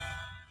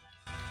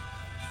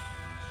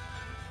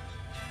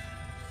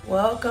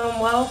Welcome,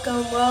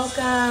 welcome,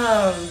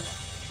 welcome.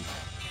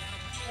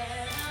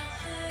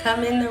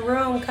 Come in the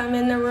room, come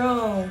in the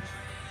room.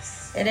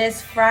 It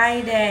is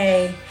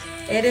Friday.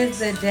 It is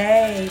the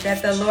day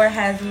that the Lord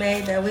has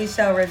made, that we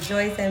shall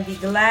rejoice and be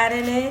glad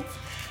in it.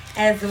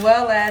 As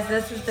well as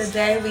this is the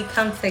day we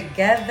come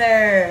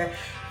together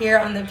here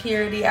on the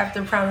Purity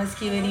After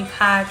Promiscuity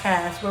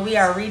podcast, where we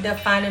are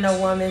redefining a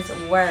woman's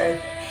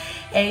worth.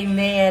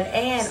 Amen.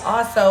 And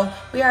also,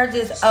 we are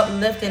just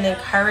uplifting,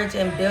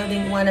 encouraging,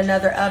 building one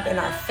another up in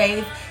our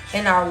faith,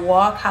 in our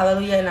walk,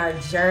 hallelujah, in our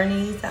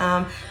journeys.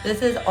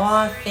 This is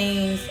all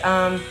things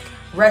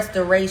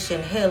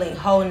restoration, healing,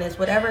 wholeness,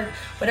 whatever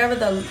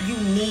you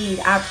need.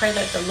 I pray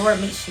that the Lord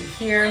meets you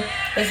here.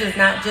 This is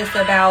not just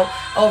about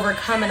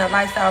overcoming a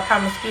lifestyle of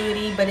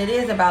promiscuity, but it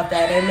is about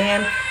that.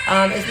 Amen.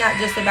 It's not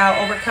just about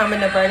overcoming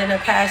the burden of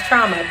past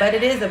trauma, but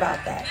it is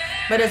about that.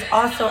 But it's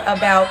also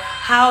about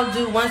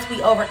once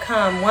we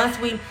overcome, once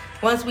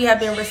we have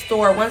been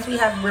restored, once we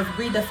have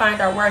redefined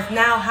our worth,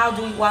 now how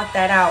do we walk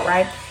that out,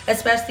 right?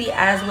 Especially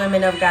as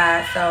women of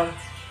God. So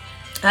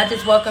I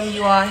just welcome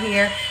you all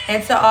here.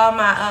 And to all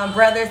my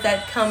brothers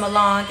that come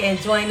along and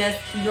join us,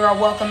 you are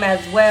welcome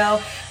as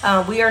well.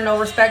 We are no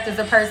respecters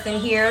of person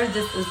here,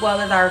 just as well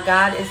as our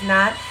God is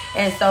not.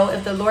 And so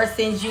if the Lord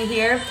sends you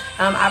here,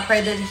 I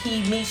pray that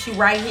he meets you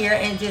right here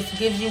and just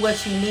gives you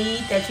what you need,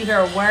 that you hear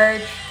a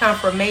word,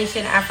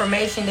 confirmation,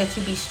 affirmation, that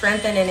you be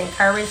strengthened and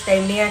encouraged.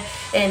 Amen.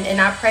 And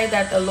I pray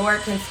that the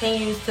Lord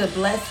continues to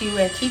bless you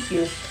and keep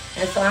you.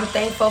 And so I'm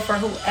thankful for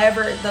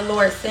whoever the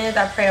Lord sends.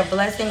 I pray a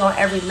blessing on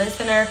every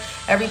listener,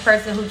 every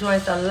person who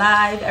joins the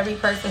live, every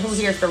person who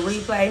hears the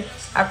replay.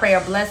 I pray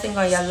a blessing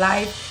on your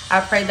life. I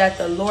pray that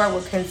the Lord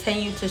will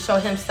continue to show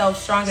himself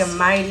strong and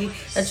mighty,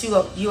 that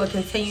you will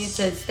continue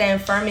to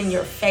stand firm in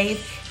your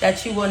faith,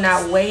 that you will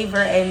not waver,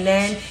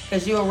 amen,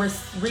 because you will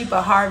reap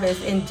a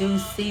harvest in due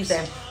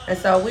season. And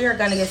so we are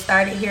going to get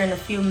started here in a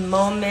few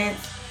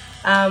moments.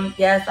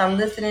 Yes, I'm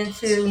listening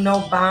to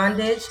No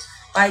Bondage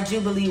by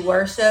Jubilee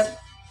Worship,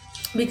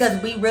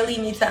 because we really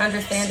need to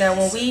understand that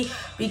when we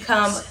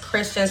become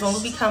Christians, when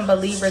we become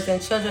believers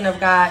and children of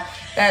God,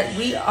 that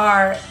we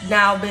are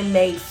now been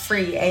made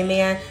free.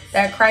 Amen.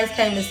 That Christ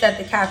came to set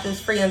the captives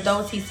free, and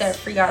those he set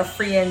free are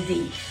free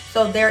indeed.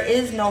 So there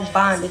is no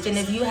bondage. And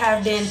if you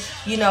have been,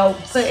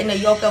 put in a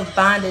yoke of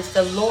bondage,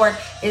 the Lord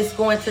is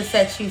going to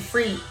set you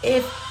free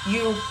if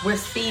you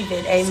receive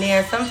it.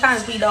 Amen.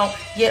 Sometimes we don't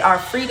get our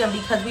freedom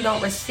because we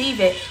don't receive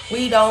it.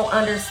 We don't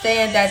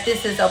understand that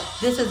this is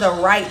a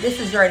right. This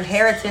is your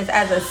inheritance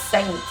as a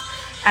saint.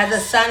 As a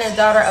son and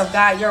daughter of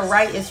God, your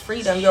right is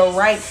freedom. Your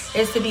right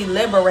is to be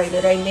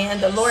liberated. Amen.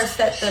 The Lord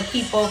set the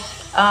people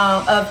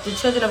of the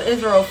children of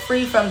Israel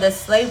free from the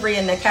slavery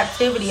and the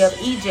captivity of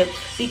Egypt,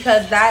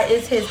 because that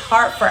is his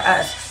heart for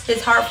us.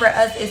 His heart for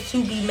us is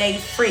to be made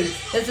free.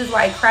 This is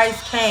why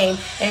Christ came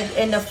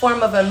in the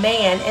form of a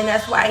man, and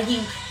that's why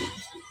he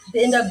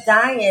ended up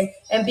dying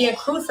and being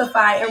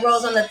crucified and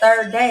rose on the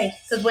third day.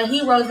 Because when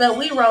he rose up,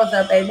 we rose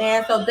up.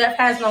 Amen. So death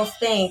has no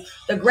sting.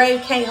 The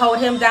grave can't hold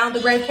him down.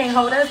 The grave can't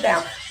hold us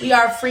down. We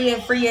are free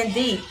and free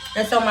indeed.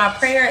 And so my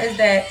prayer is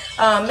that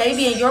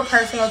maybe in your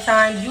personal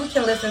time, you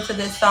can listen to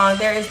this song,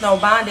 There Is No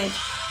Bondage,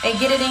 and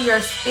get it in your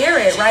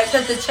spirit, right?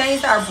 Because the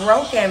chains are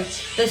broken.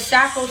 The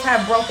shackles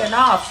have broken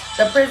off.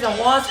 The prison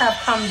walls have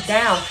come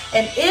down.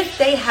 And if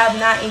they have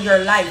not in your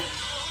life,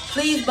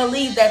 please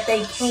believe that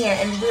they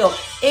can and will.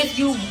 If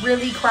you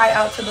really cry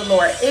out to the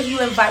Lord, if you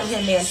invite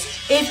him in,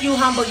 if you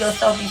humble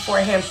yourself before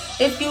him,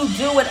 if you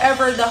do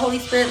whatever the Holy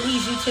Spirit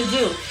leads you to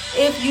do,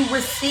 if you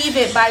receive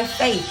it by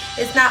faith.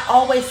 It's not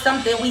always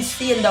something we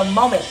see in the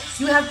moment.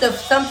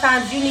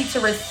 Sometimes you need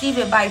to receive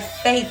it by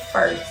faith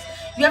first.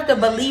 You have to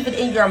believe it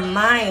in your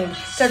mind,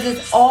 because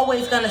it's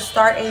always going to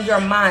start in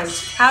your mind.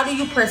 How do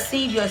you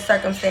perceive your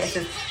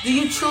circumstances? Do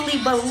you truly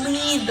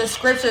believe the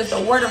scriptures,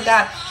 the word of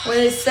God, when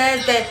it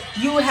says that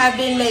you have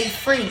been made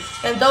free,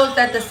 and those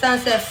that the Son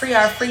set free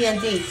are free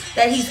indeed?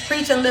 That he's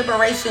preaching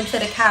liberation to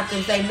the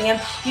captives, amen.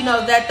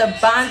 That the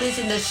bondage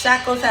and the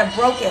shackles have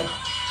broken.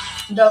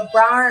 The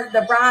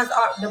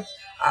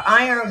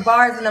iron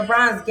bars and the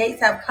bronze gates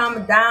have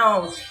come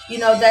down.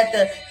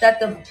 That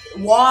the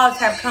walls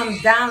have come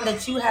down,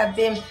 that you have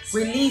been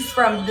released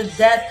from the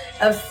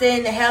death of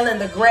sin, hell, and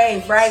the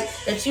grave, right?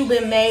 That you've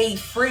been made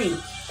free.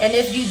 And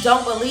if you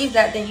don't believe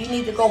that, then you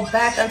need to go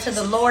back unto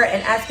the Lord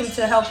and ask him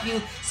to help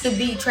you to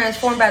be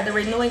transformed by the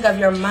renewing of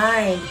your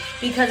mind,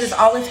 because it's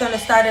always going to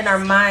start in our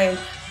mind.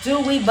 Do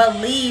we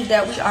believe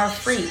that we are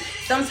free?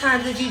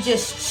 Sometimes if you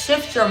just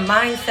shift your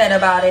mindset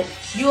about it,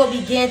 you will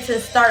begin to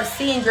start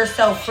seeing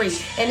yourself free.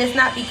 And it's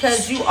not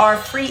because you are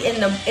free in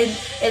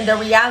the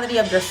reality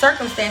of your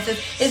circumstances.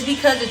 It's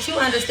because that you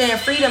understand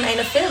freedom ain't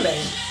a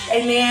feeling.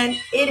 Amen.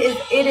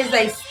 It is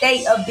a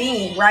state of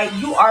being, right?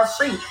 You are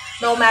free.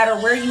 no matter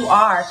where you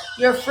are.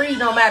 You're free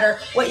no matter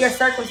what your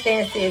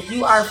circumstance is.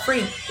 You are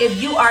free.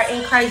 If you are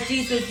in Christ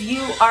Jesus,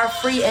 you are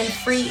free and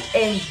free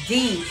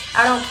indeed.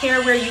 I don't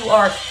care where you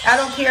are. I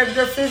don't care if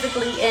you're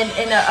physically in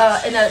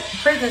a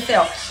prison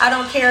cell. I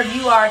don't care if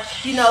you are,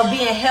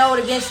 being held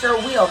against your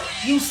will.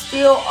 You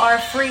still are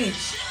free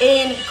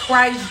in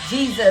Christ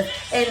Jesus,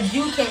 and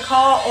you can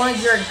call on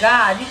your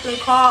God. You can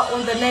call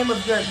on the name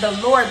of the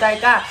Lord thy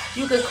God.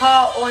 You can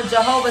call on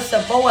Jehovah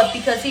Sabaoth,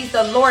 because he's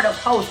the Lord of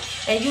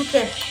hosts, and you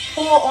can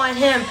pull on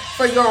him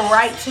for your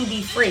right to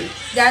be free.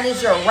 That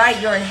is your right.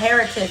 Your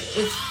inheritance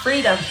is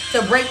freedom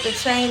to break the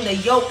chain, the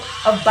yoke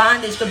of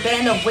bondage, the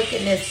band of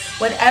wickedness,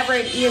 whatever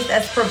it is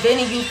that's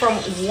preventing you from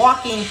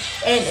walking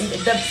in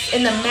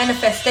the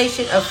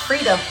manifestation of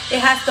freedom. It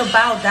has to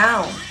bow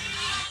down.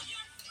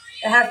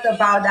 It has to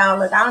bow down.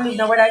 Look, I don't even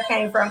know where that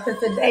came from, because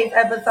today's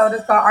episode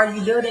is called Are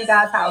You Building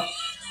God's House?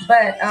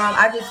 But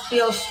I just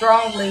feel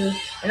strongly,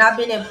 and I've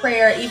been in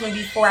prayer even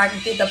before I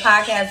did the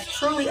podcast,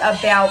 truly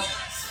about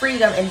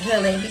freedom and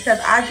healing, because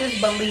I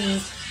just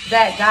believe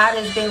that God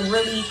has been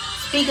really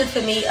speaking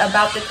to me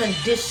about the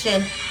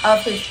condition of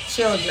his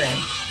children.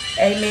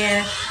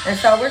 Amen. And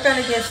so we're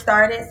going to get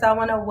started. So I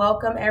want to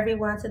welcome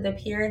everyone to the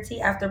Purity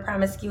After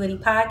Promiscuity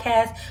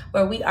podcast,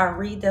 where we are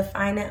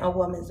redefining a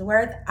woman's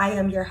worth. I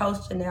am your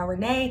host, Janelle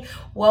Renee.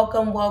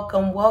 Welcome,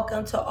 welcome,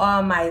 welcome to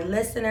all my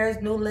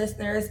listeners, new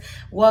listeners.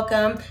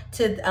 Welcome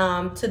to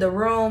the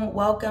room.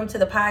 Welcome to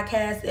the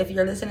podcast. If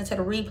you're listening to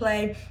the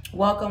replay,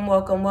 welcome,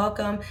 welcome,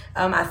 welcome.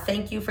 I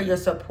thank you for your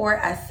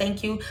support. I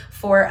thank you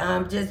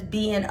for just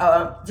being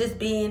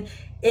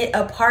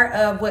a part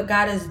of what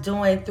God is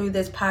doing through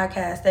this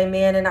podcast.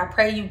 Amen. And I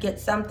pray you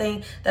get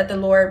something, that the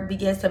Lord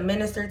begins to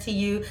minister to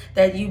you,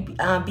 that you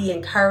be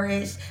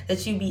encouraged,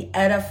 that you be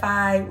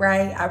edified,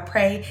 right? I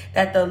pray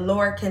that the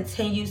Lord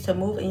continues to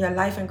move in your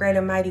life in great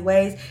and mighty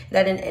ways,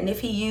 and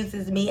if he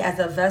uses me as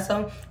a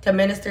vessel to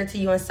minister to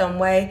you in some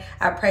way,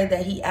 I pray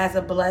that he adds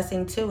a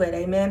blessing to it.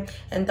 Amen.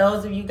 And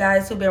those of you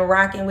guys who've been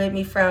rocking with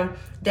me from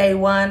day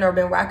one, or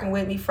been rocking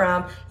with me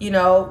from,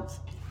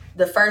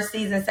 the first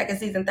season, second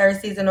season,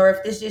 third season, or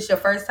if this is your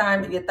first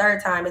time, your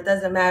third time, it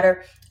doesn't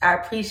matter. I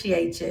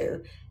appreciate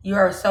you. You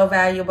are so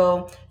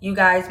valuable. You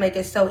guys make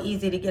it so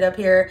easy to get up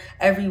here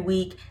every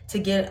week, to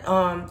get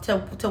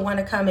to want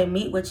to come and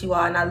meet with you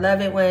all. And I love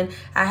it when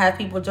I have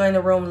people join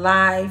the room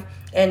live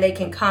and they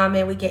can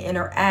comment, we can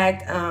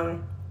interact.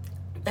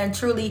 And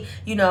truly,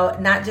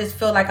 not just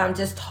feel like I'm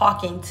just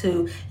talking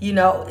to,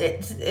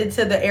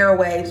 into the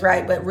airwaves,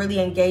 right? But really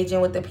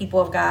engaging with the people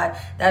of God.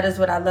 That is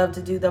what I love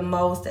to do the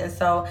most. And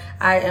so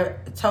I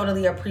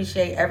totally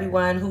appreciate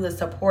everyone who is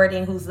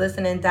supporting, who's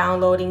listening,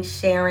 downloading,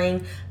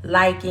 sharing,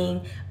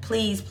 liking.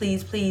 Please,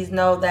 please, please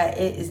know that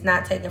it is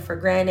not taken for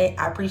granted.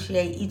 I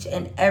appreciate each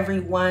and every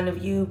one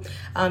of you.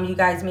 You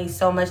guys mean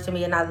so much to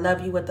me, and I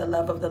love you with the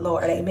love of the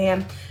Lord.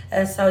 Amen.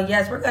 And so,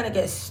 yes, we're going to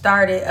get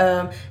started.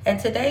 And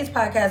today's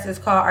podcast is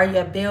called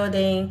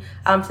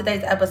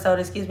today's episode,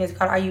 is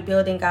called Are You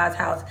Building God's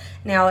House?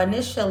 Now,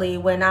 initially,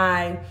 when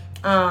I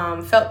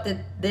felt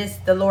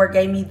that the Lord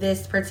gave me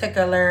this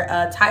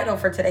particular title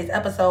for today's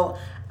episode,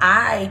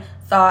 I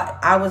thought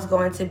I was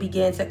going to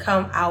begin to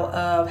come out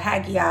of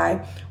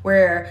Haggai,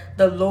 where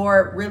the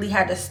Lord really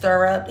had to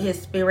stir up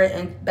his spirit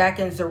and back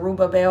in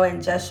Zerubbabel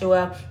and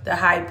Jeshua, the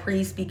high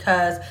priest,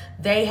 because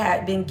they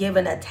had been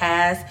given a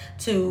task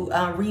to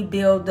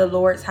rebuild the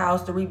Lord's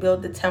house, to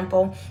rebuild the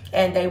temple.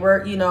 And they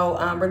were,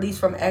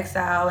 released from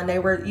exile, and they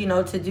were,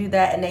 to do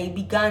that. And they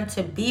begun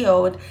to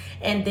build,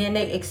 and then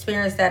they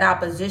experienced that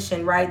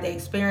opposition, right? They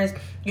experienced,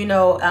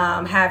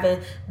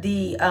 having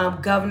the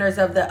governors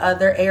of the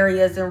other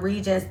areas and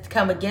regions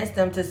come against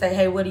them to say,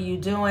 hey, what are you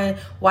doing?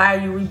 Why are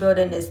you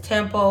rebuilding this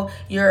temple?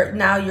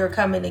 You're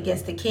coming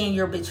against the king.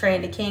 You're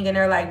betraying the king. And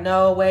they're like,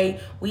 no, wait,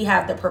 we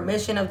have the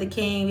permission of the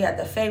king. We have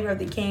the favor of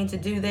the king to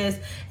do this.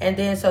 And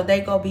then so they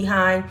go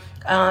behind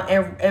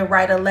and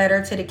write a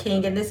letter to the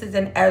king. And this is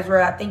in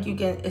Ezra. I think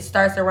it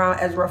starts around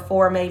Ezra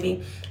 4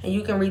 maybe. And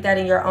you can read that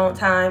in your own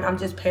time. I'm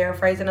just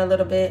paraphrasing a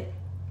little bit.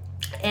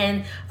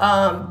 And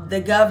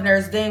the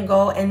governors then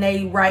go and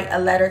they write a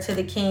letter to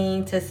the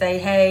king to say,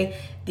 hey,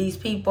 these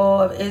people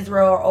of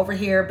Israel are over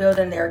here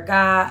building their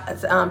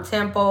God's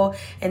temple,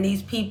 and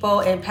these people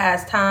in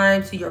past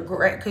times, to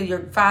your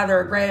father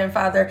or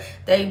grandfather,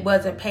 they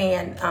wasn't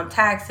paying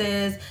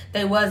taxes.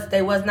 They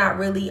was not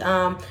really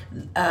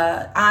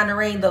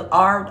honoring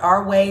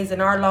our ways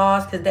and our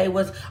laws, because they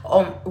was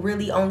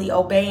really only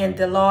obeying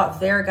the law of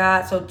their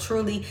God. So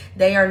truly,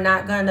 they are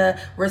not gonna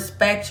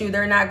respect you.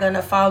 They're not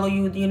gonna follow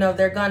you.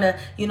 They're gonna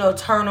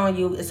turn on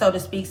you, so to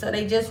speak. So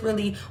they just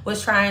really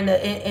was trying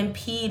to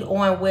impede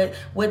on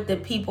what the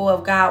people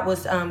of God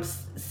was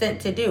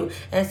sent to do.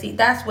 And see,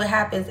 that's what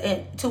happens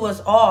to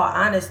us all,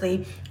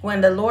 honestly.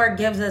 When the Lord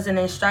gives us an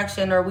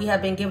instruction or we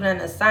have been given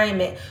an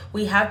assignment,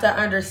 we have to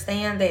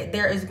understand that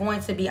there is going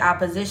to be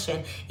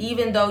opposition.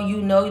 Even though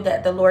you know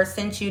that the Lord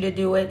sent you to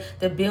do it,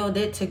 to build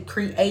it, to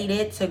create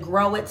it, to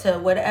grow it, to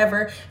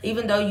whatever,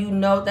 even though you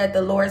know that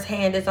the Lord's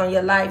hand is on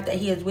your life, that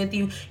he is with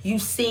you,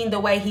 you've seen the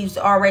way he's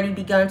already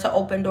begun to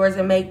open doors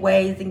and make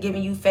ways and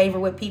giving you favor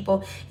with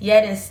people,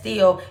 yet and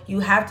still,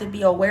 you have to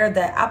be aware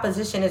that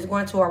opposition is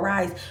going to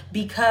arise,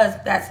 because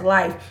that's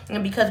life.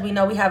 And because we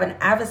know we have an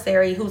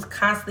adversary who's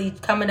constantly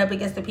coming up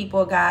against the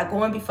people of God,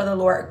 going before the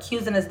Lord,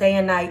 accusing us day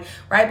and night,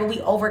 right? But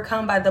we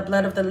overcome by the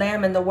blood of the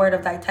Lamb and the word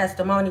of thy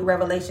testimony,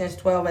 Revelations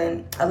 12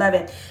 and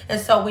 11.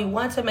 And so we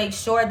want to make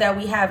sure that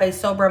we have a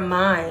sober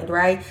mind,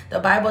 right? The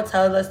Bible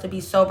tells us to be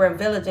sober and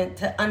vigilant,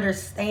 to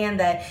understand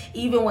that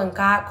even when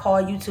God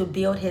called you to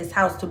build his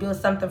house, to build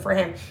something for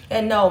him,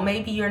 and no,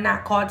 maybe you're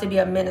not called to be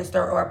a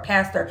minister or a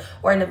pastor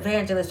or an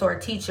evangelist or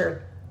a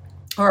teacher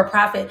or a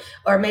prophet,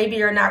 or maybe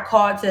you're not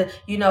called to,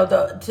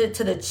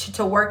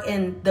 to work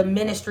in the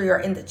ministry or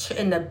in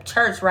the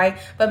church, right?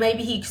 But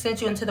maybe he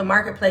sent you into the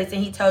marketplace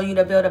and he told you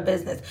to build a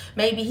business.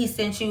 Maybe he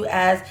sent you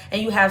and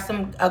you have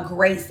a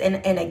grace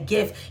and a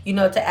gift,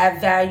 to add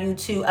value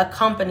to a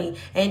company,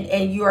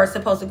 and you are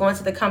supposed to go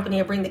into the company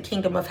and bring the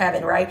kingdom of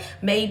heaven, right?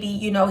 Maybe,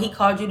 he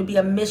called you to be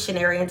a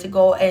missionary and to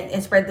go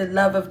and spread the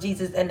love of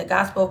Jesus and the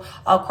gospel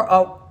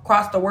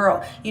across the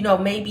world.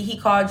 Maybe he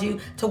called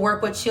you to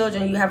work with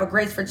children. You have a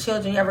grace for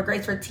children. You have a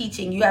grace for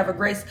teaching. You have a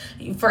grace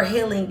for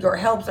healing or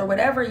helps, or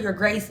whatever your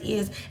grace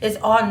is. It's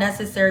all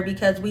necessary,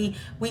 because we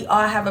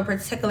all have a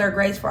particular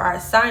grace for our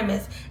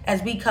assignments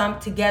as we come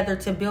together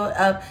to build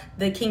up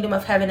the kingdom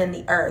of heaven and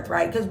the earth,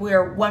 right? Because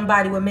we're one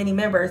body with many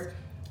members.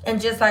 And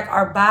just like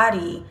our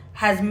body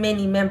has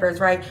many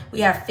members, right?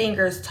 We have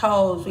fingers,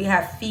 toes, we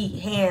have feet,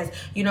 hands,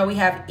 we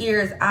have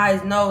ears,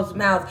 eyes, nose,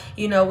 mouth,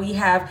 we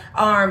have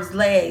arms,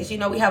 legs,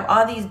 we have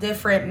all these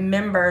different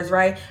members,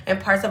 right?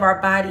 And parts of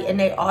our body, and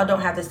they all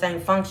don't have the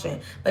same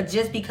function. But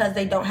just because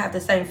they don't have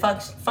the same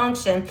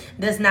function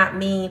does not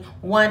mean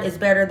one is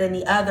better than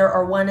the other,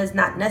 or one is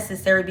not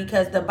necessary,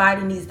 because the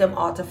body needs them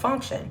all to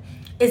function.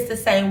 It's the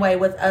same way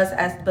with us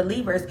as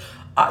believers.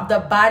 The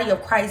body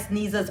of Christ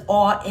needs us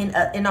all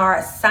in our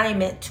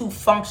assignment to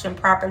function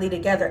properly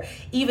together,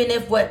 even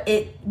if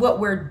what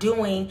we're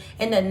doing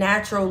in the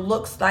natural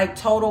looks like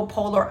total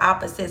polar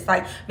opposites.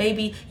 Like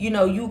maybe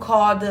you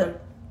called to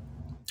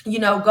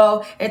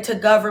go into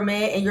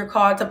government, and you're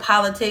called to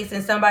politics,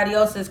 and somebody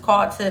else is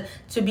called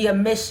to be a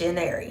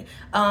missionary.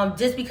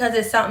 Just because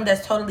it's something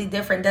that's totally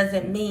different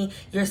doesn't mean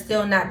you're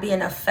still not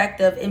being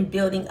effective in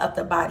building up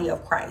the body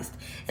of Christ.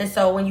 And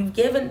so when you've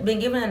been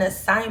given an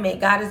assignment,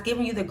 God has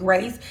given you the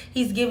grace.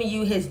 He's given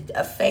you his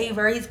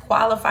favor. He's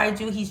qualified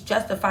you. He's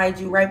justified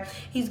you, right?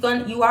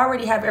 You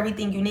already have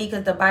everything you need,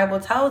 because the Bible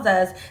tells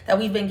us that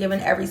we've been given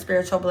every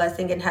spiritual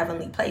blessing in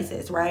heavenly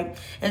places, right?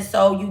 And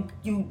so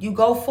you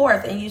go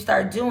forth and you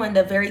start doing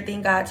the very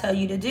thing God tell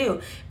you to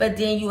do. But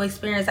then you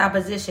experience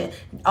opposition.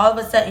 All of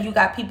a sudden you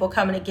got people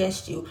coming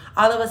against you.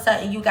 All of a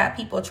sudden you got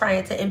people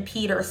trying to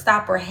impede or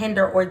stop or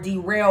hinder or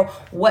derail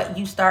what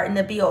you starting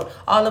to build.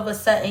 All of a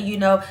sudden,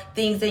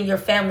 things in your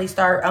family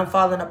start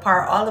falling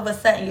apart. All of a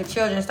sudden your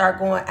children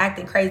start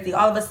acting crazy.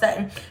 All of a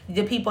sudden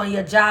the people in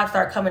your job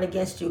start coming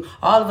against you.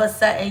 All of a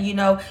sudden,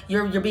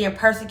 you're being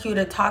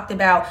persecuted, talked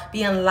about,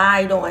 being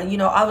lied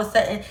on. All of a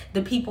sudden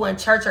the people in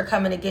church are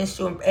coming against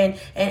you,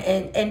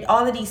 and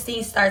all of these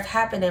things starts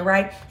happening,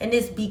 right? And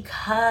it's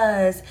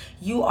because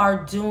you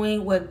are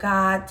doing what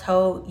God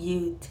told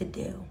you to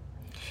do.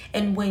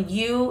 And when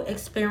you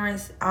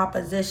experience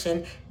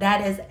opposition,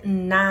 that is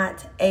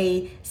not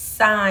a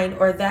sign,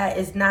 or that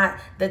is not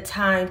the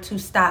time to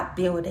stop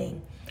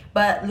building.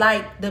 But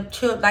like the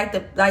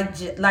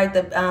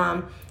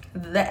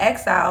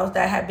exiles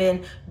that have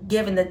been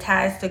given the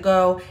task to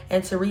go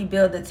and to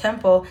rebuild the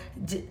temple,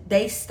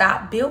 they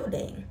stopped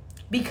building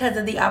because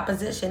of the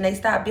opposition. They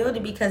stopped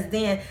building because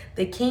then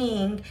the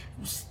king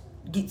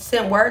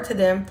sent word to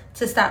them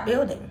to stop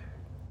building.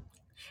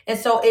 And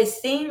so it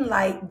seemed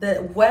like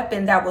the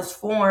weapon that was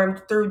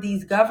formed through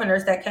these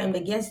governors that came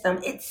against them,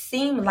 it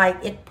seemed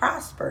like it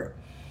prospered.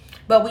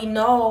 But we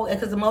know,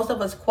 because most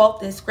of us quote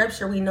this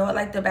scripture, we know it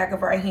like the back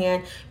of our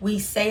hand. We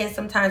say it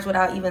sometimes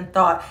without even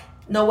thought.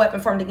 No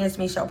weapon formed against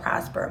me shall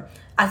prosper.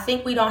 I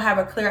think we don't have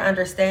a clear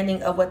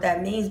understanding of what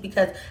that means,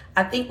 because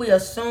I think we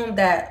assume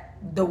that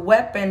the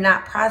weapon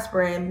not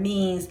prospering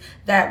means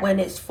that when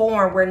it's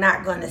formed, we're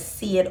not going to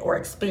see it or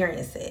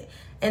experience it.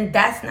 And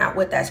that's not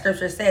what that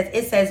scripture says.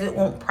 It says it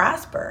won't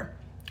prosper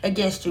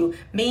against you,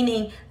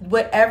 meaning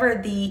whatever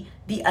the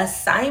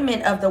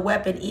assignment of the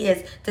weapon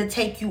is to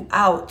take you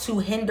out, to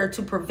hinder,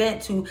 to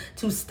prevent,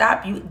 to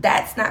stop you,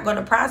 that's not going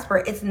to prosper.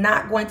 It's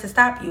not going to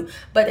stop you,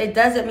 but it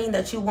doesn't mean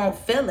that you won't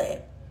feel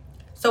it.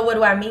 So what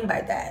do I mean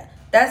by that?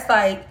 That's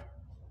like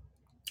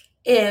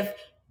if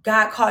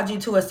God called you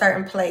to a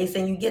certain place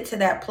and you get to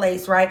that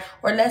place, right?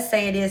 Or let's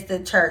say it is the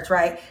church,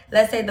 right?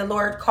 Let's say the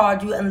Lord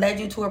called you and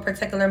led you to a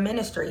particular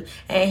ministry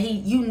and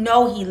you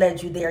know he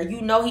led you there.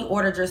 You know he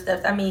ordered your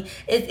steps. I mean,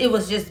 it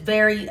was just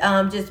very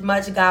just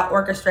much God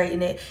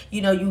orchestrating it.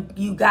 You know,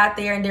 you got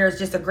there and there's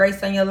just a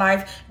grace on your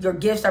life. Your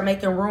gifts are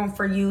making room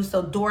for you.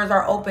 So doors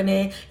are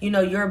opening, you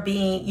know, you're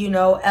being, you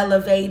know,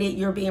 elevated,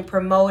 you're being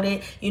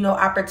promoted, you know,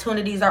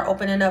 opportunities are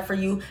opening up for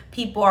you.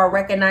 People are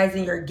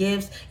recognizing your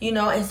gifts, you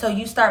know, and so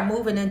you start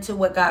moving into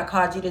what God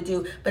called you to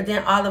do. But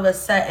then all of a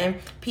sudden,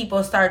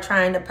 people start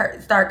trying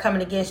to start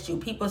coming against you.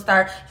 People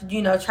start,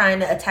 you know, trying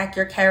to attack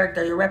your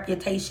character, your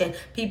reputation.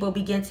 People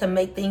begin to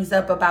make things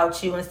up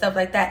about you and stuff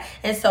like that.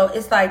 And so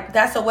it's like,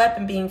 that's a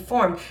weapon being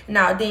formed.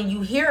 Now, then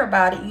you hear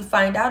about it, you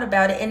find out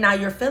about it, and now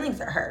your feelings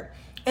are hurt.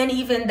 And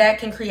even that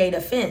can create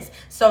offense.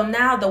 So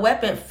now the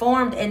weapon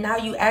formed, and now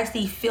you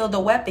actually feel the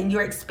weapon.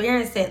 You're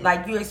experiencing,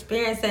 like you're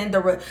experiencing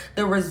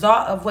the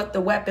result of what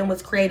the weapon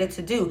was created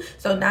to do.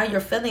 So now your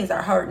feelings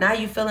are hurt. Now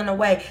you feeling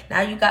away.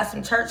 Now you got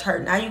some church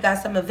hurt. Now you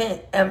got some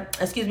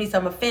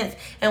some offense.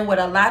 And what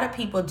a lot of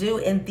people do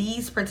in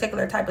these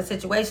particular type of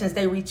situations,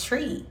 they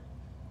retreat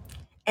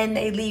and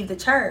they leave the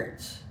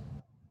church.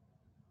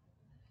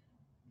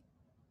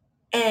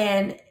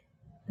 And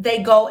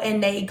they go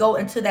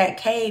into that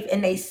cave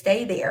and they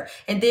stay there,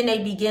 and then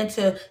they begin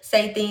to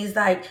say things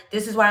like,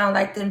 this is why I don't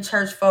like them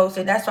church folks,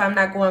 and that's why I'm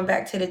not going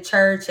back to the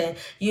church, and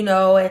you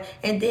know,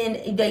 and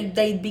then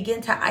they begin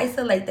to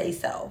isolate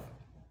themselves,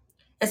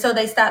 and so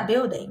they stop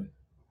building.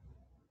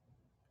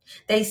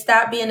 They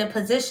stop being in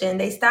position.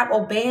 They stop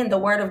obeying the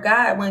word of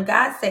God. When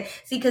God said,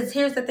 see, because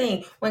here's the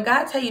thing. When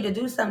God tell you to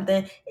do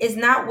something, it's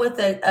not with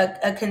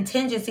a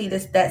contingency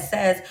that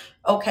says,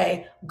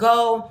 okay,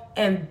 go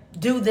and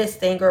do this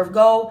thing, or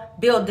go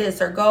build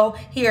this, or go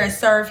here and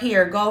serve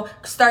here, go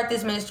start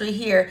this ministry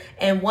here.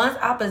 And once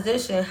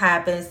opposition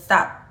happens,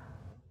 stop.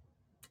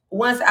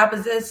 Once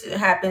opposition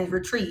happens,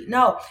 retreat.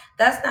 No,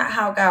 that's not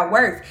how God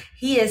works.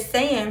 He is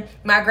saying,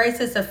 my grace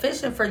is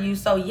sufficient for you.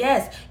 So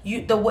yes,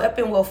 the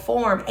weapon will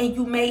form and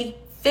you may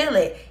feel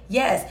it.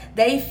 Yes,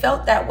 they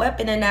felt that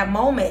weapon in that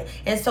moment.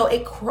 And so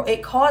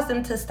it caused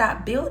them to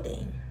stop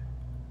building.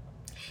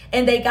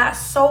 And they got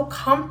so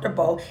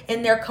comfortable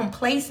in their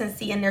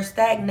complacency and their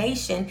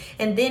stagnation.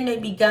 And then they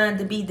began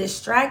to be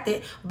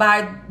distracted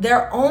by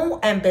their own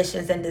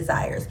ambitions and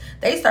desires.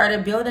 They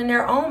started building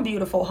their own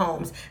beautiful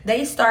homes.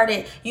 They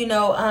started,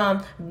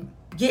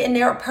 getting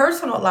their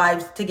personal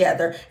lives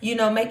together,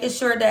 making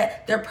sure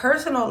that their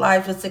personal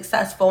lives was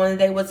successful and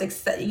they was,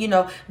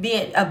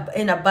 being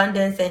in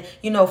abundance and,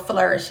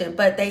 flourishing.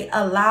 But they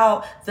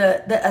allow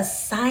the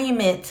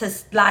assignment to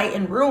lie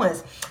in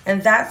ruins.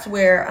 And that's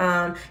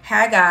where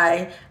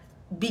Haggai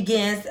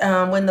begins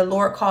when the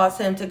Lord calls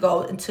him to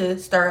go and to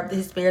stir up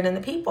his spirit in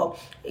the people.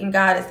 And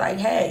God is like,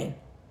 hey,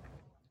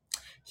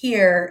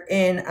 here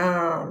in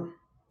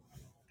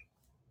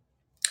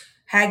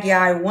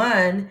Haggai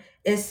 1,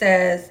 it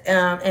says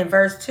in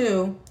verse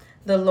 2,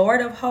 the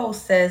Lord of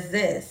hosts says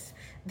this,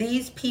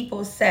 these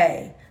people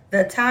say,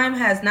 the time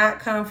has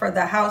not come for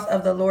the house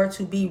of the Lord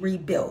to be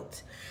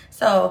rebuilt.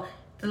 So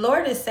the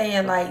Lord is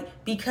saying,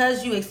 like,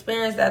 because you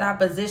experienced that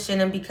opposition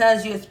and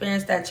because you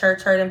experienced that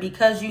church hurt and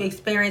because you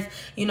experienced,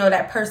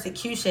 that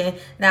persecution,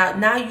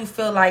 now you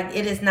feel like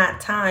it is not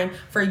time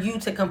for you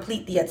to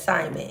complete the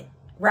assignment.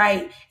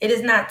 Right? It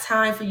is not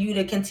time for you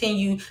to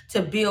continue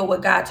to build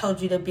what God told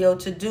you to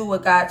build, to do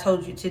what God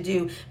told you to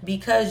do,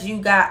 because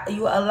you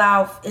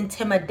allow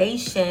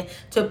intimidation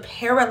to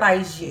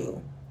paralyze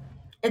you,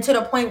 and to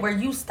the point where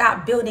you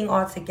stop building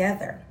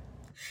altogether.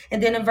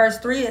 And then in verse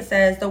 3, it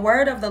says, the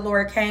word of the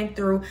Lord came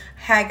through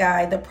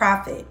Haggai the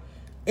prophet.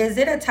 Is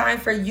it a time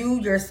for you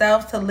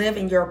yourselves to live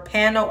in your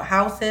paneled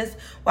houses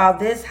while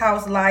this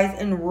house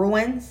lies in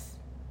ruins?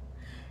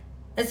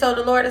 And so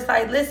the Lord is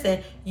like,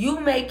 listen,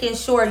 you making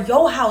sure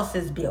your house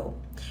is built.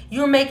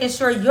 You're making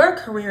sure your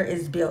career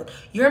is built.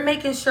 You're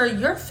making sure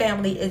your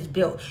family is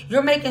built.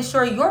 You're making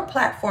sure your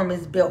platform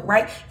is built,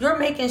 right? You're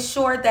making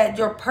sure that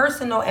your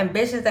personal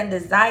ambitions and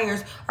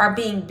desires are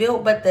being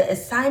built. But the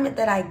assignment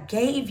that I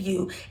gave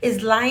you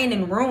is lying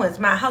in ruins,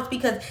 my house.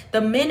 Because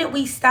the minute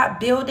we stop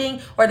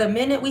building, or the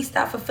minute we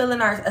stop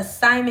fulfilling our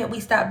assignment,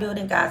 we stop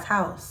building God's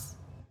house.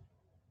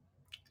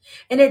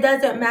 And it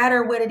doesn't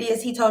matter what it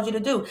is he told you to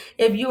do.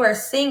 If you are a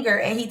singer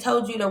and he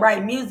told you to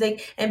write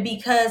music, and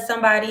because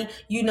somebody,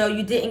 you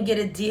didn't get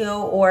a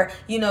deal, or,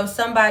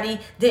 somebody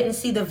didn't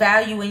see the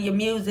value in your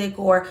music,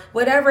 or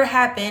whatever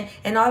happened,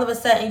 and all of a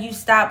sudden you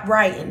stop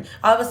writing,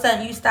 all of a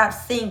sudden you stop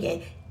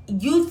singing,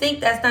 you think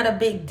that's not a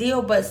big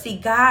deal. But see,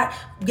 God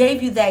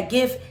gave you that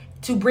gift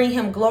to bring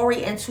him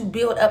glory and to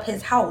build up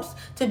his house,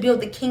 to build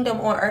the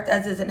kingdom on earth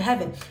as is in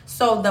heaven.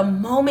 So the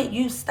moment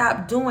you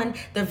stop doing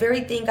the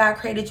very thing God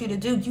created you to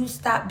do, you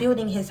stop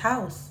building his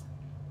house.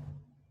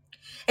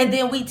 And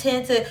then we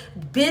tend to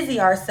busy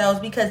ourselves,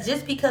 because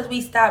just because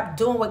we stop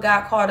doing what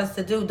God called us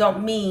to do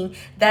don't mean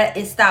that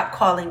it stopped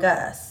calling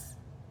us.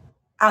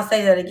 I'll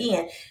say that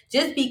again.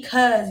 Just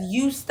because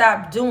you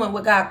stop doing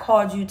what God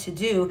called you to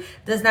do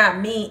does not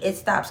mean it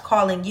stops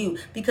calling you.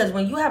 Because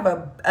when you have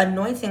a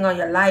anointing on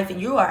your life,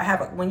 and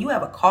when you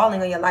have a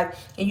calling on your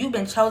life, and you've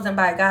been chosen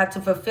by God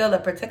to fulfill a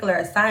particular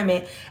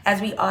assignment,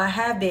 as we all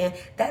have been,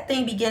 that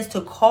thing begins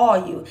to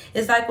call you.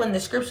 It's like when the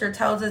scripture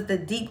tells us the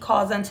deep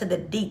calls unto the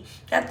deep.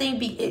 That thing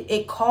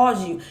it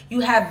calls you. You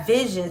have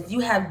visions,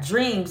 you have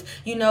dreams.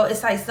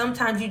 It's like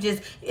sometimes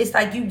it's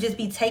like you just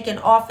be taken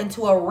off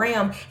into a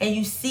realm and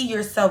you see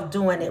yourself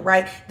doing it,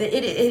 right?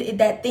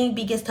 That thing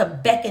begins to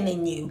beckon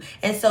in you.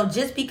 And so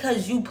just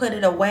because you put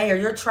it away, or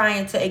you're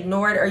trying to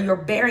ignore it, or you're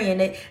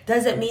burying it,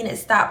 doesn't mean it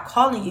stopped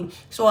calling you.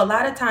 So a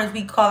lot of times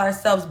we call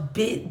ourselves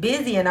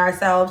busy in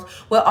ourselves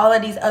with all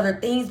of these other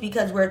things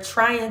because we're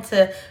trying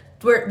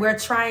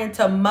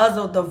to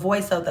muzzle the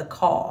voice of the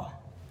call.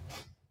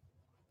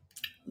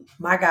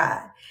 My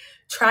God.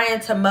 Trying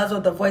to muzzle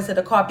the voice of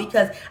the call,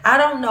 because I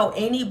don't know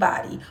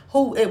anybody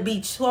who would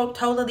be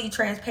totally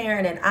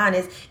transparent and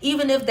honest,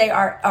 even if they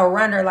are a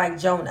runner like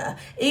Jonah,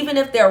 even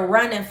if they're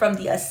running from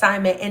the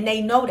assignment and they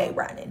know they're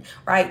running,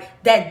 right?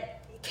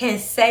 That can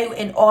say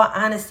in all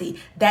honesty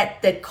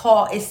that the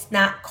call is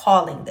not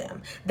calling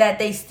them, that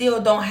they still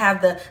don't have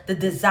the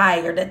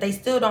desire, that they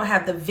still don't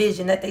have the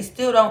vision, that they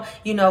still don't,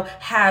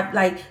 have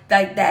like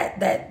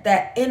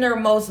that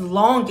innermost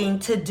longing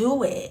to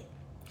do it.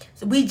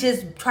 We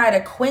just try to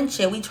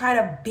quench it. We try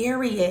to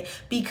bury it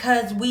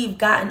because we've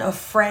gotten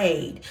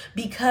afraid,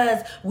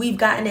 because we've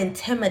gotten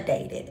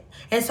intimidated.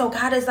 And so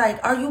God is like,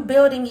 are you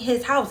building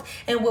his house?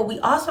 And what we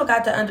also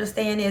got to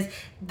understand is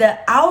the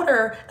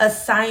outer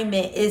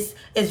assignment is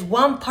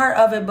one part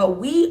of it, but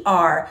we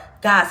are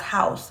God's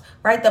house,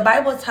 right? The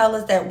Bible tells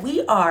us that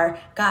we are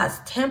God's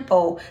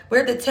temple.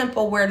 We're the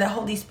temple where the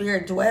Holy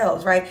Spirit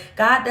dwells, right?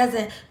 God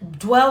doesn't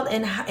dwell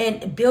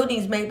in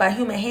buildings made by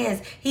human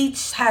hands. He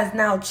has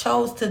now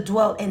chose to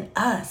dwell in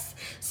us.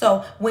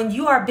 So when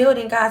you are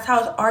building God's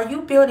house, are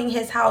you building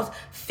his house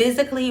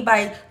physically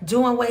by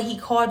doing what he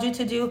called you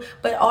to do?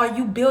 But are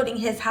you building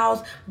his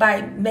house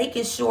by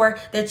making sure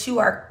that you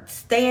are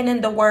staying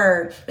in the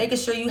word, making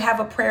sure you have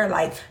a prayer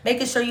life,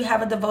 making sure you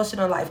have a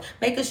devotional life,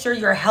 making sure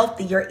you're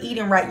healthy, you're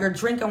eating right, you're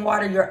drinking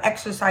water, you're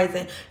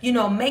exercising,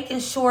 making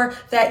sure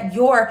that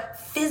your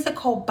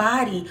physical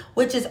body,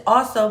 which is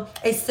also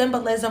a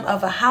symbolism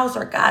of a house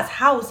or God's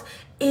house,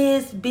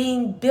 is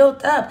being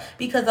built up.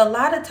 Because a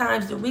lot of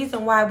times the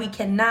reason why we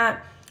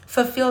cannot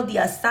fulfill the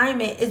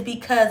assignment is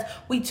because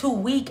we too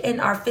weak in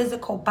our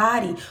physical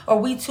body, or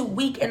we too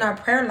weak in our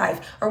prayer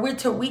life, or we're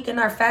too weak in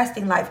our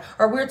fasting life,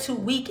 or we're too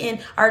weak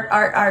in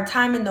our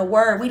time in the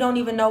word. We don't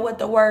even know what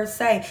the words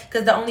say,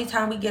 because the only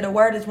time we get a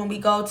word is when we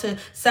go to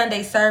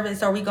Sunday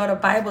service or we go to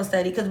Bible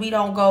study, because we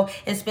don't go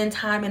and spend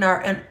time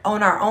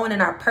on our own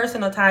in our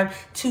personal time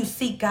to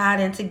seek God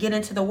and to get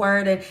into the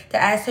word and to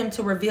ask him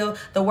to reveal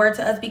the word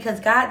to us,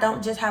 because God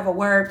don't just have a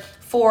word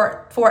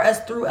for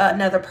us through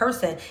another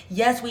person.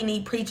 Yes, we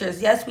need preachers.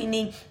 Yes, we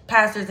need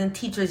pastors and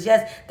teachers.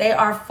 Yes, they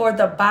are for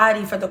the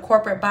body, for the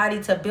corporate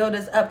body, to build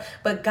us up.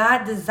 But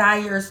God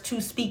desires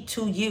to speak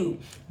to you.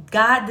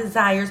 God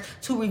desires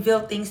to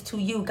reveal things to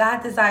you.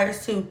 God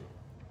desires to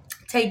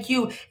take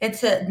you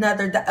into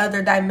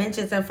other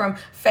dimensions, and from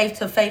faith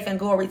to faith and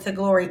glory to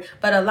glory.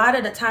 But a lot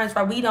of the times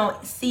why we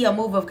don't see a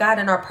move of God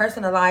in our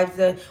personal lives,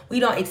 and we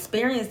don't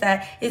experience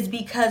that, is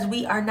because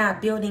we are not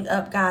building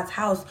up God's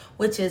house,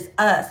 which is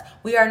us.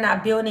 We are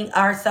not building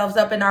ourselves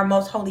up in our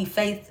most holy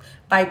faith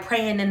by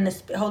praying in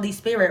the Holy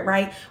Spirit,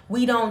 right?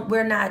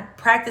 We're not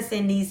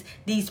practicing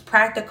these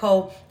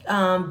practical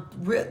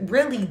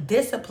really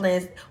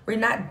disciplines. We're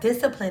not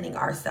disciplining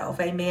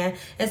ourselves. Amen.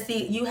 And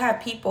see, you have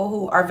people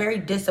who are very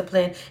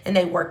disciplined and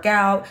they work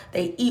out,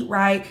 they eat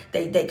right,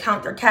 they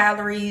count their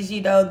calories,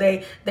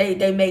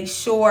 they make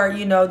sure,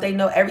 they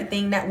know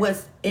everything that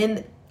was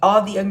in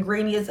all the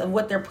ingredients of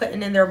what they're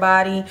putting in their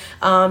body.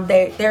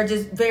 They're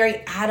just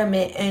very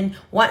adamant and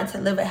wanting to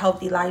live a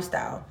healthy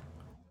lifestyle.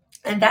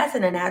 And that's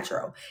in the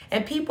natural.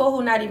 And people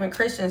who not even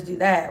Christians do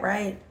that,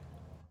 right?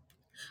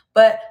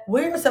 But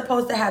we're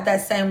supposed to have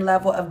that same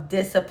level of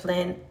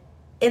discipline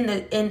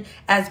in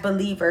as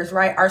believers,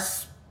 right? Our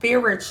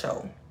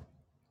spiritual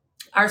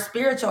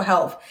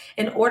health,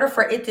 in order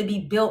for it to be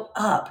built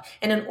up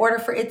and in order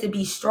for it to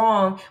be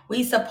strong,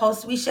 we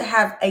should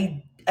have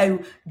a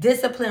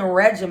discipline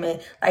regimen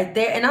like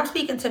there. And I'm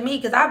speaking to me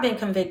because I've been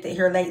convicted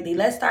here lately.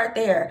 Let's start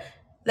there.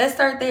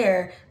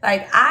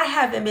 Like, I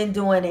haven't been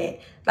doing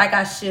it like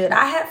I should.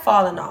 I had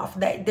fallen off.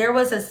 That there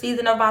was a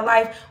season of my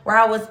life where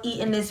I was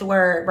eating this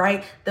word,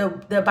 right?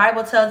 The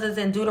Bible tells us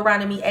in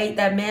Deuteronomy 8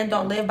 that man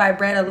don't live by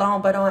bread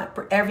alone, but on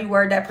every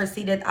word that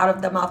proceeded out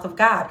of the mouth of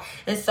God.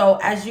 And so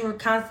as you're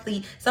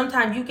constantly,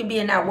 sometimes you can be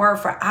in that word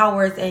for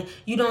hours and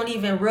you don't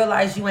even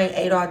realize you ain't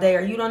ate all day,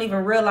 or you don't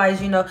even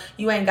realize,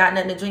 you ain't got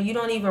nothing to drink. You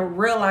don't even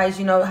realize,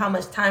 how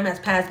much time has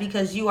passed,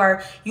 because you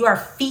are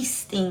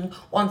feasting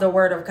on the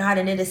word of God,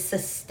 and it is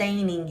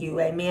sustaining you.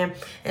 Amen.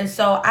 And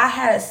so I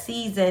had a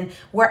season season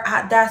where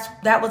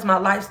that was my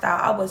lifestyle.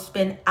 I would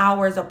spend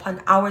hours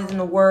upon hours in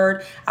the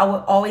word. I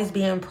would always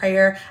be in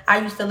prayer. I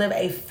used to live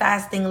a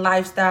fasting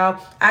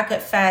lifestyle. I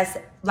could fast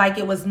like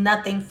it was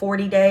nothing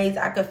 40 days.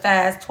 I could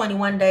fast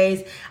 21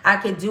 days. I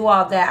could do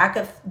all that. I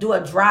could do a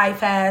dry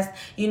fast.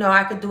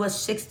 I could do a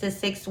 6 to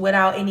 6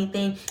 without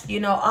anything,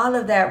 all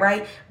of that,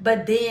 right?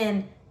 But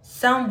then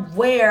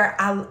somewhere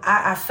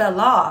I fell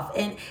off,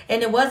 and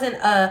it wasn't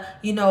a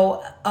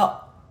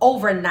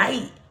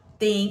overnight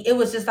thing. It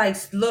was just like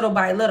little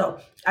by little.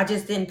 I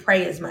just didn't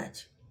pray as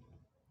much.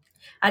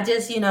 I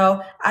just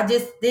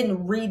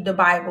didn't read the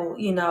Bible,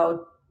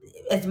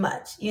 as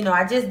much.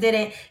 I just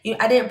didn't,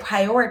 I didn't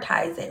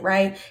prioritize it,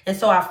 right? And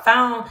so I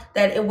found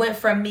that it went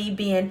from me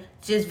being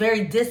just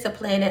very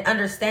disciplined and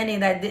understanding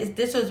that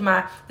this is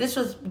like this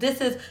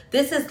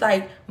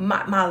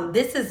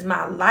is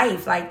my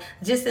life. Like,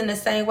 just in the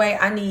same way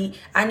I need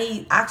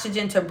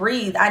oxygen to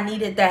breathe. I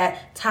needed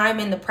that time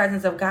in the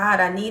presence of God.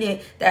 I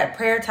needed that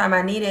prayer time.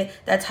 I needed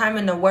that time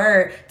in the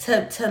word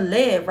to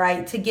live,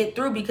 right? To get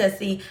through, because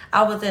see,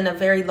 I was in a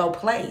very low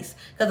place.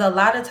 Because a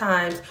lot of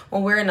times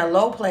when we're in a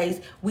low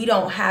place, we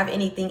don't have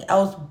anything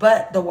else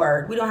but the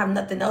word. We don't have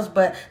nothing else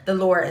but the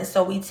Lord. And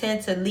so we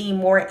tend to lean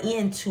more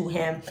into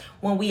him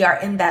when we are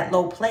in that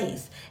low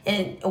place.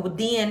 And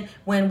then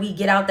when we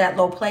get out that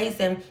low place,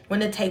 and when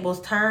the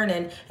tables turn,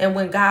 and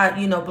when God,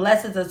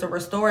 blesses us or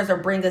restores or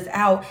brings us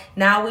out,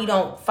 now we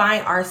don't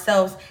find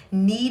ourselves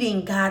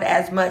needing God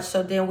as much.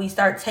 So then we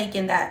start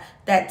taking that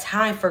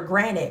time for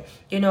granted,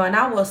 and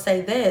I will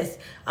say this,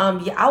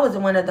 I was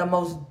in one of the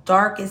most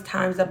darkest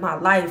times of my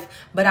life,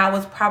 but I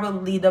was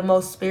probably the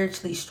most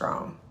spiritually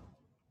strong.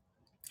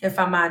 If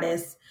I'm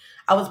honest,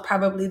 I was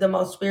probably the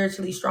most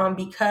spiritually strong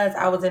because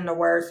I was in the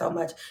word so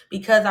much,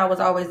 because I was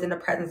always in the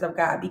presence of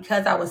God,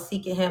 because I was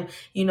seeking him,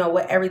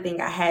 with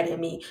everything I had in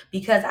me,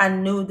 because I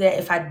knew that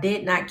if I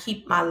did not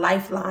keep my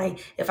lifeline,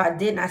 if I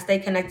did not stay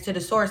connected to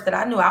the source, that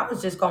I knew I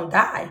was just going to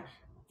die.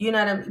 You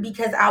know what I mean?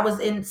 Because I was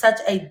in such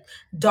a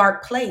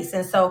dark place.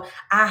 And so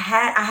I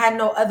had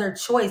no other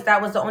choice.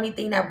 That was the only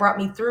thing that brought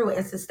me through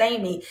and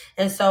sustained me.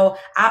 And so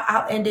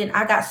and then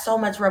I got so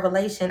much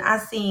revelation. I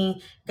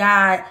seen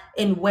God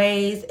in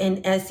ways,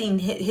 and seen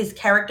his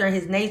character and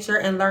his nature,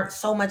 and learned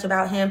so much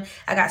about him.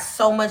 I got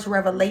so much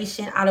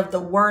revelation out of the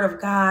word of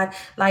God.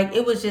 Like,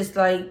 it was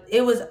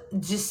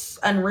just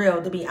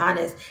unreal, to be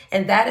honest.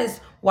 And that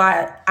is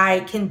why I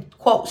can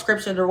quote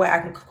scripture the way I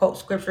can quote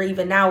scripture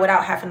even now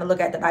without having to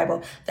look at the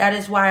Bible. That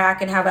is why I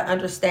can have an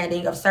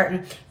understanding of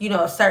certain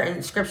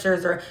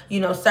scriptures, or,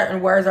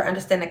 certain words, or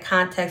understand the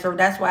context, or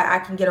that's why I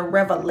can get a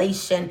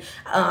revelation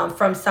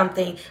from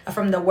something,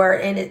 from the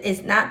word. And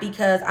it's not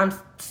because I'm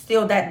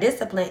still that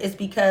disciplined. It's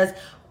because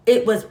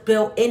it was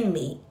built in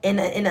me in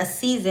a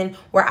season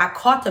where I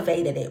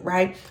cultivated it,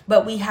 right?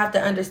 But we have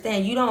to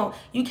understand,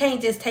 you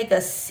can't just take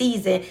a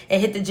season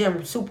and hit the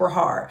gym super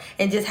hard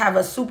and just have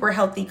a super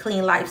healthy,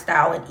 clean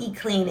lifestyle and eat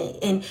clean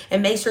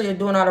and make sure you're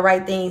doing all the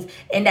right things.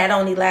 And that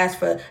only lasts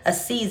for a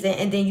season.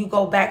 And then you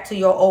go back to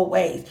your old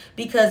ways,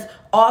 because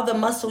all the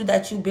muscle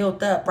that you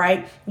built up,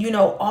 right?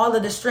 All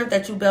of the strength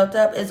that you built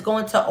up is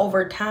going to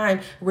over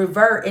time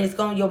revert,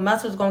 and your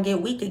muscles going to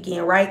get weak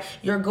again, right?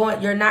 You're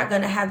not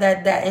going to have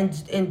that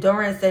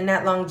endurance and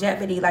that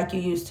longevity like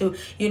you used to.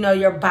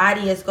 Your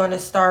body is going to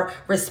start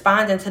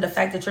responding to the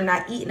fact that you're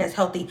not eating as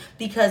healthy,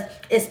 because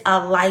it's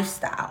a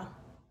lifestyle.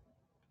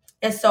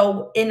 And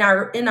so in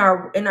our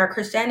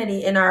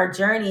Christianity, in our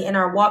journey, in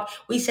our walk,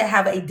 we should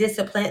have a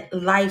disciplined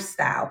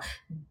lifestyle.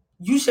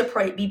 You should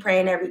be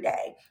praying every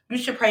day. You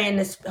should pray in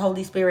the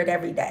Holy Spirit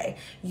every day.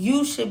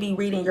 You should be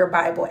reading your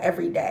Bible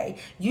every day.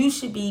 You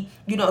should be,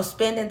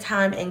 spending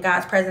time in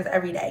God's presence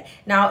every day.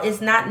 Now, it's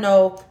not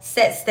no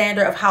set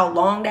standard of how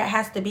long that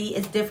has to be.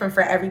 It's different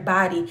for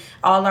everybody.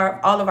 All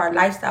of our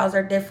lifestyles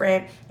are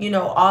different.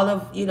 All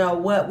of,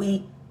 what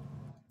we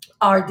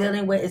are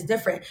dealing with is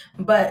different,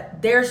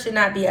 but there should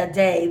not be a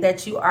day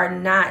that you are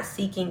not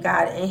seeking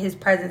God in his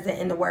presence and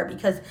in the word,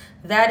 because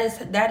that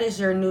is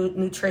your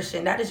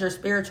nutrition. That is your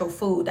spiritual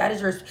food. That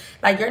is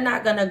you're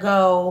not going to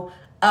go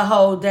a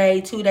whole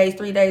day, 2 days,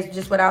 3 days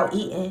just without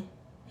eating.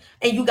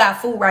 And you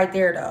got food right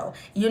there, though.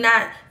 You're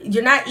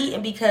not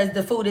eating because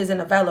the food isn't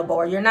available,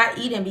 or you're not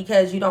eating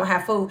because you don't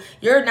have food.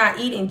 You're not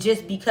eating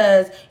just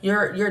because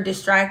you're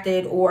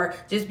distracted, or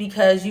just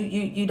because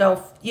you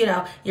don't,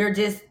 you're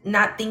just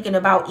not thinking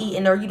about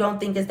eating, or you don't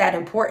think it's that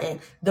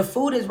important. The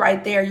food is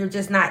right there. You're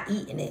just not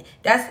eating it.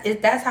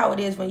 That's how it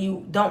is when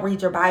you don't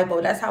read your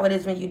Bible. That's how it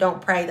is when you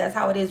don't pray. That's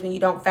how it is when you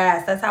don't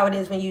fast. That's how it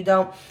is when you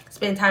don't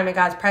spend time in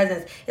God's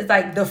presence. It's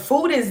like the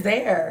food is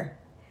there.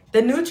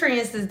 The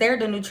nutrients is there.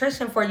 The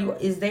nutrition for you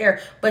is there,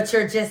 but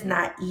you're just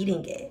not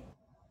eating it.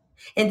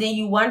 And then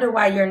you wonder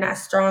why you're not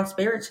strong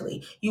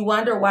spiritually. You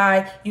wonder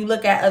why you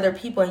look at other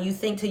people and you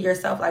think to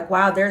yourself like,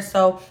 wow, they're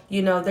so,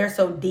 they're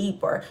so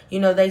deep, or,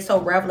 they so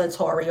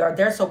revelatory, or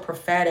they're so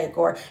prophetic,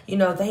 or,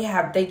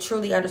 they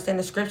truly understand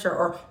the scripture,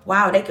 or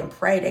wow, they can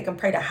pray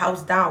the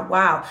house down.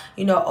 Wow.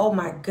 Oh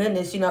my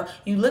goodness.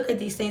 You look at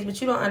these things, but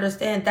you don't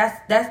understand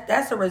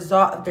that's a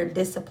result of their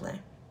discipline.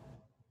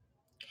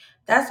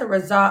 That's a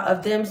result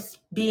of them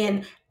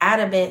being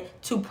adamant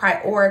to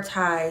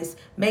prioritize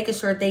making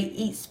sure they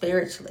eat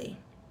spiritually.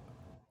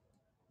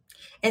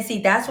 And see,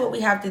 that's what we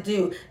have to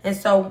do. And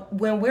so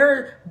when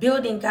we're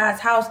building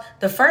God's house,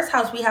 the first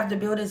house we have to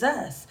build is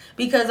us.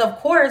 Because of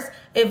course,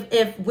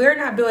 if we're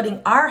not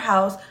building our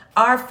house,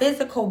 our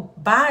physical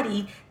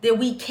body, then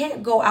we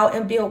can't go out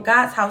and build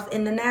God's house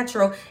in the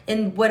natural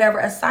in whatever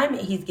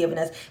assignment he's given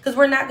us. Because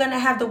we're not going to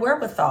have the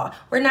wherewithal.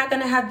 We're not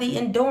going to have the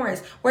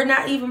endurance. We're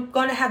not even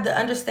going to have the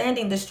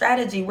understanding, the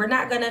strategy. We're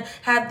not going to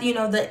have,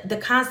 the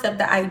concept,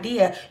 the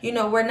idea.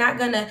 We're not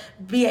going to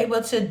be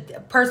able to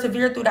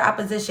persevere through the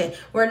opposition.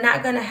 We're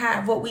not going to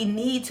have what we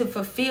need to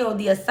fulfill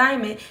the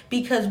assignment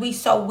because we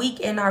so weak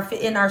in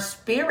our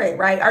spirit,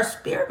 right? Our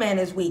spirit man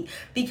is weak,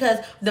 because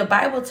the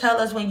Bible tells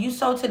us when you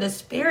sow to the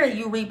spirit,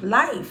 you reap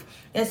life.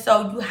 And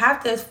so you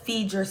have to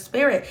feed your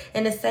spirit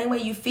in the same way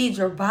you feed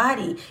your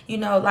body.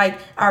 Like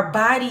our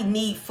body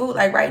need food.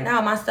 Like right now,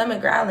 my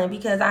stomach growling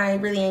because I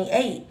really ain't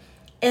ate.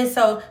 And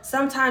so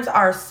sometimes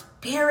our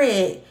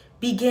spirit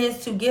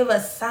begins to give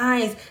us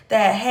signs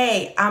that,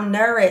 hey, I'm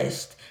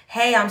nourished.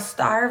 Hey, I'm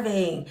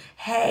starving.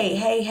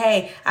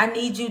 Hey, I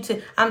need you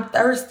to, I'm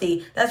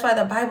thirsty. That's why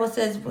the Bible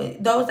says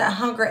those that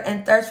hunger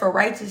and thirst for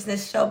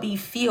righteousness shall be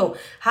filled.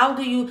 How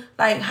do you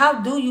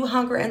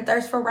hunger and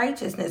thirst for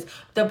righteousness?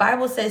 The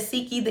Bible says,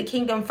 seek ye the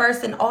kingdom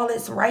first and all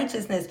its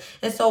righteousness.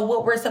 And so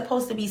what we're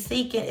supposed to be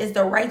seeking is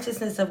the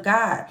righteousness of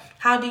God.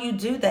 How do you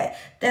do that?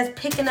 That's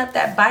picking up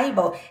that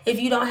Bible. If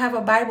you don't have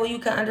a Bible, you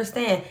can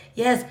understand.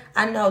 Yes,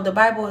 I know the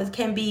Bible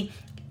can be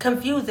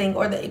confusing,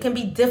 or that it can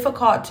be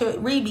difficult to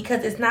read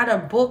because it's not a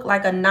book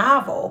like a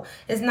novel.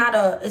 It's not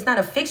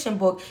a fiction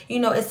book.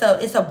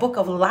 It's a book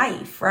of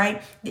life,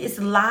 right? It's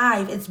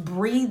live, it's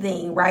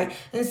breathing, right?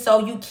 And so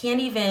you can't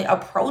even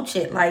approach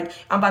it like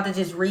I'm about to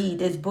just read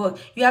this book.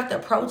 You have to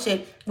approach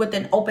it with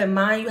an open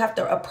mind. You have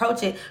to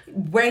approach it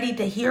ready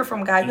to hear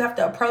from God. You have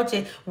to approach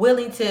it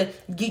willing to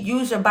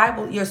use your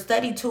Bible, your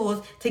study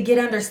tools to get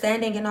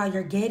understanding in all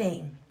you're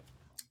getting.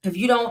 If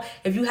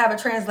you have a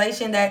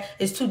translation that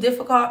is too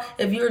difficult,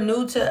 if you're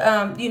new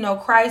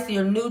to, Christ,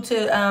 you're new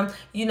to,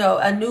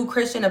 a new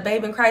Christian, a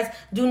babe in Christ,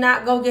 do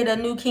not go get a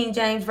New King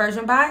James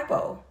Version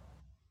Bible.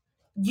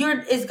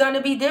 It's going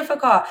to be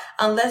difficult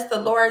unless the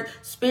Lord's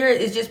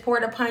Spirit is just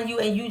poured upon you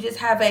and you just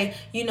have a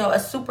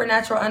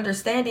supernatural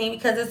understanding,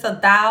 because it's a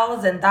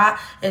thous and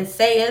that and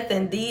saith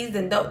and these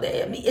and those.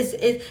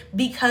 It's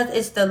because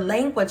it's the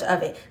language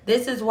of it.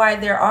 This is why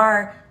there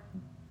are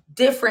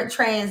different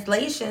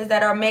translations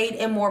that are made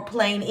in more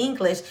plain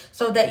English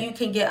so that you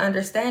can get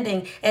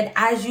understanding. And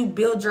as you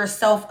build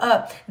yourself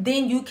up,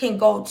 then you can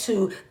go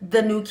to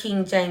the New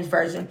King James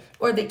Version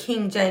or the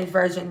King James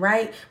Version,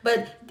 right?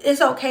 But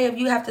it's okay if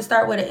you have to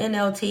start with an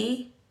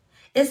NLT.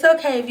 It's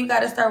okay if you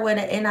got to start with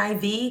an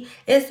NIV.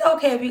 It's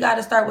okay if you got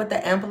to start with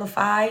the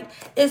Amplified.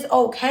 It's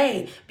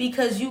okay,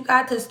 because you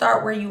got to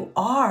start where you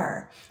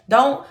are.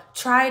 Don't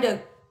try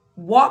to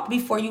walk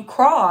before you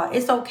crawl.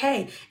 It's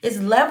okay. It's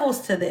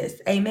levels to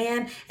this.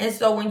 Amen. And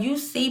so when you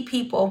see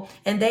people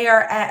and they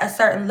are at a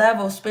certain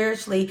level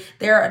spiritually,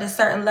 they're at a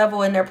certain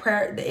level in their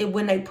prayer.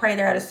 When they pray,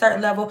 they're at a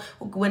certain level.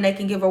 When they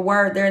can give a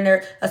word, they're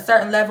in a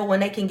certain level. When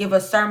they can give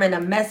a sermon,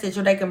 a message,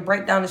 or they can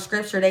break down the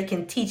scripture, they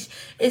can teach.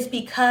 It's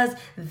because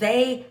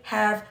they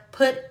have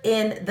put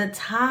in the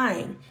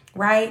time,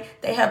 right?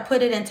 They have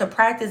put it into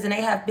practice and they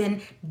have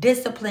been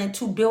disciplined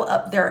to build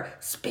up their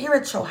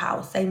spiritual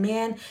house.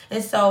 Amen.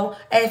 And so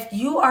if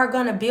you are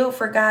going to build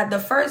for God, the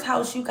first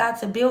house you got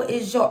to build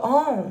is your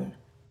own.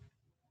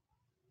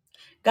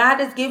 God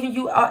has given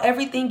you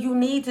everything you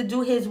need to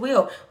do his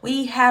will.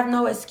 We have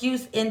no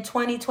excuse in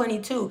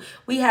 2022.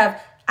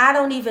 I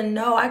don't even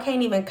know. I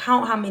can't even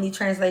count how many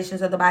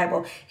translations of the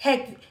Bible.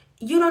 Heck,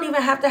 you don't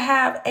even have to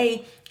have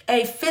a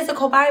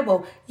physical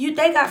Bible. They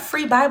got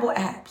free Bible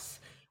apps.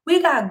 We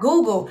got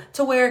Google,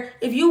 to where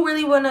if you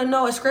really want to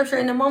know a scripture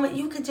in the moment,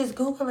 you can just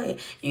Google it.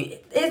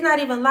 It's not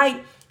even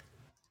like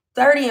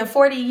 30 and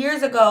 40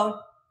 years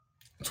ago,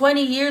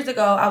 20 years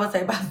ago, I would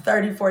say about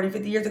 30, 40,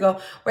 50 years ago,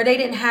 where they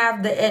didn't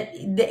have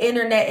the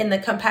internet in the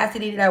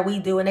capacity that we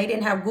do, and they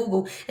didn't have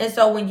Google. And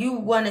so when you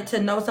wanted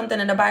to know something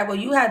in the Bible,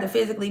 you had to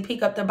physically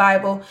pick up the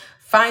Bible,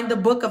 find the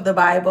book of the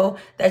Bible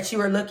that you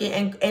were looking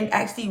and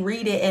actually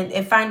read it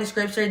and find the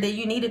scripture. That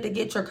you needed to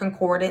get your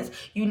concordance.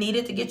 You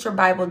needed to get your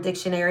Bible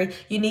dictionary.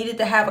 You needed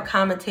to have a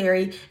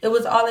commentary. It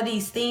was all of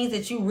these things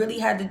that you really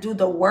had to do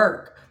the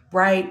work,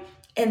 right?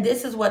 And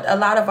this is what a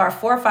lot of our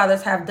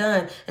forefathers have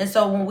done. And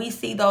so when we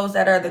see those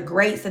that are the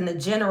greats and the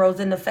generals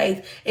in the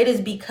faith, it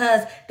is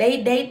because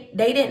they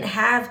didn't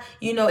have,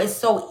 it's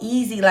so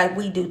easy like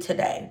we do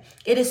today.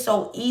 It is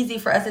so easy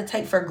for us to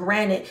take for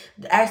granted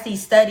actually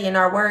studying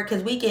our word,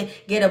 because we can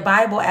get a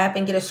Bible app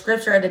and get a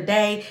scripture of the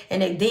day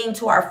and it ding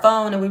to our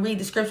phone and we read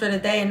the scripture of the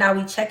day and now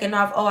we checking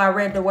off, oh, I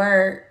read the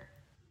word.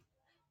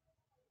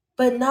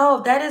 But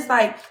no, that is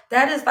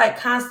like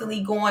constantly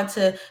going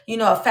to,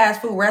 a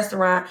fast food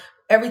restaurant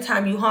every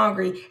time you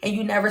hungry, and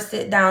you never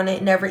sit down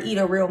and never eat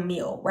a real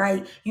meal,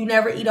 right? You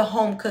never eat a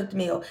home cooked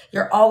meal.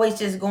 You're always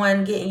just going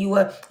and getting you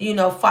a,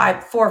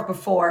 four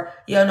before,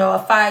 a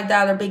 $5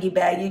 biggie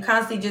bag. You're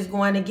constantly just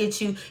going to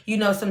get you,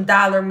 some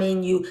dollar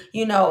menu,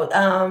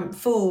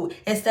 food,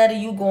 instead of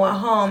you going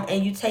home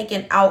and you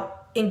taking out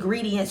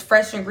ingredients,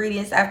 fresh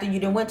ingredients, after you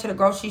done went to the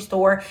grocery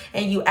store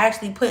and you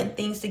actually putting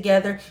things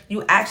together.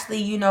 You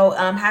actually,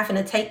 having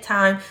to take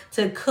time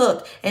to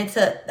cook and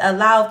to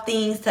allow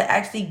things to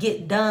actually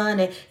get done,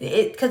 and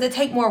because it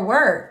take more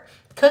work.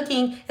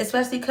 Cooking,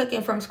 especially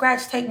cooking from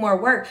scratch, take more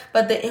work,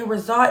 but the end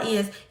result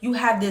is you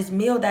have this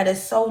meal that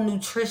is so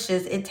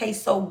nutritious. It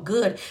tastes so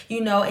good,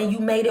 and you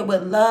made it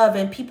with love,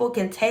 and people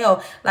can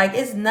tell. Like,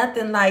 it's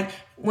nothing like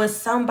when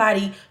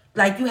somebody,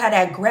 like, you had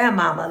that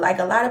grandmama, like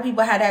a lot of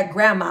people had that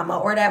grandmama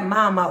or that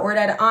mama or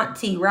that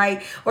auntie,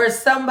 right? Or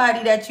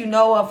somebody that you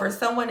know of, or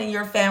someone in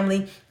your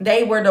family,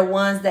 they were the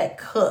ones that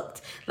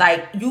cooked.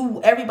 Like,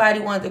 everybody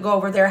wanted to go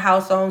over their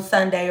house on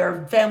Sunday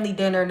or family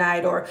dinner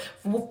night or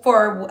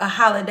for a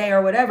holiday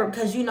or whatever,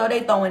 because they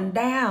throwing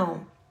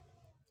down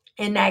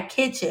in that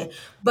kitchen.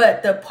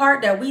 But the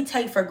part that we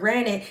take for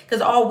granted,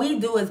 because all we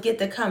do is get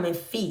to come and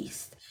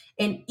feast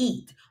and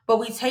eat, but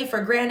we take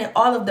for granted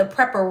all of the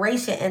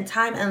preparation and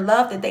time and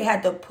love that they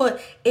had to put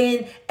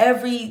in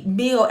every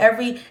meal,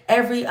 every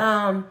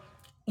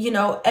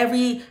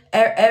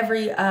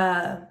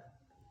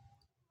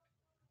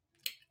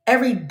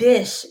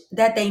dish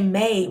that they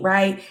made,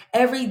 right?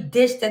 Every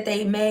dish that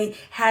they made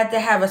had to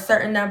have a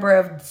certain number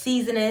of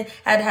seasoning,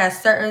 had to have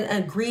certain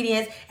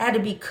ingredients, had to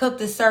be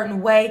cooked a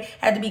certain way,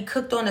 had to be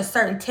cooked on a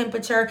certain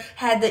temperature,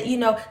 had to,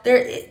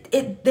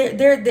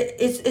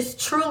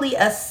 it's truly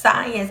a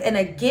science and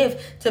a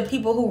gift to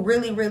people who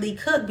really, really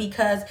cook,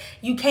 because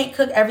you can't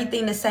cook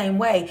everything the same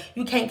way.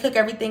 You can't cook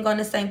everything on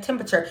the same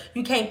temperature.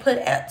 You can't put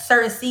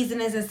certain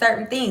seasonings in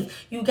certain things.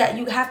 You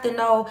have to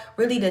know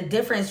really the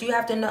difference. You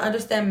have to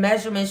understand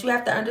measurements. You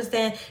have to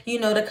understand,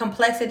 the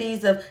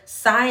complexities of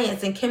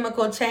science and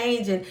chemical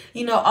change and,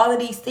 all of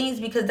these things,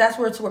 because that's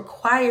where it's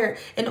required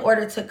in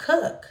order to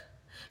cook.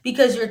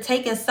 Because you're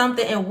taking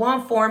something in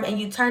one form and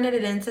you turning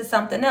it into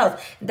something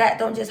else. That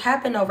don't just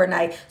happen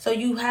overnight. So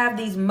you have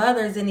these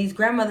mothers and these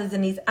grandmothers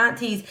and these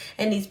aunties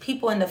and these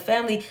people in the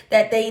family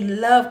that they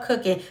love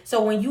cooking.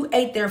 So when you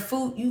ate their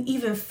food, you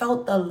even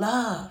felt the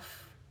love.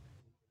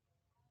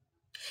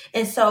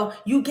 And so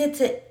you get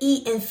to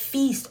eat and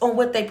feast on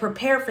what they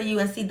prepare for you.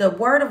 And see, the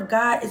word of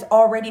God has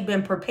already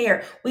been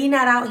prepared. We're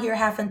not out here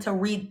having to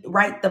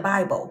write the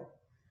Bible.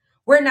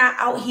 We're not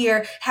out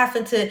here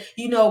having to,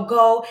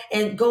 go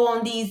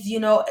on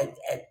these,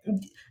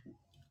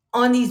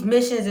 on these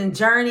missions and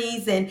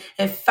journeys and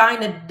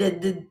find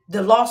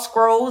the lost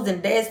scrolls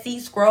and Dead Sea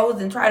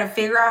Scrolls and try to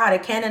figure out how to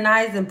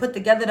canonize and put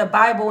together the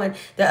Bible and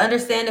to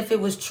understand if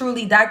it was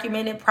truly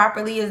documented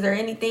properly. Is there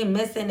anything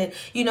missing? And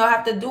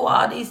have to do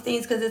all these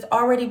things because it's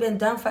already been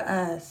done for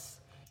us.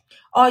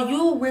 All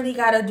you really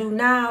got to do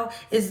now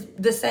is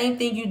the same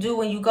thing you do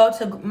when you go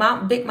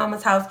to Big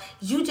Mama's house.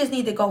 You just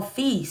need to go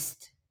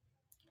feast.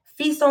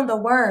 Feast on the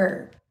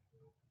word.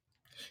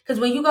 Because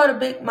when you go to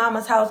Big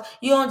Mama's house,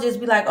 you don't just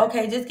be like,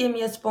 okay, just give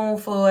me a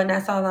spoonful and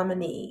that's all I'm going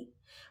to need.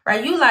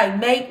 Right? You like,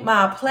 make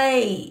my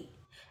plate.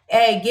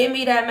 Hey, give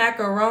me that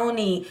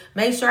macaroni.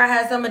 Make sure I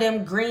have some of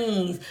them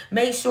greens.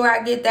 Make sure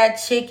I get that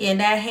chicken,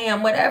 that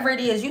ham, whatever it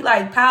is. You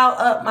like, pile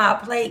up my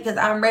plate because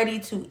I'm ready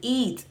to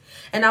eat.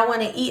 And I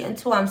want to eat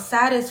until I'm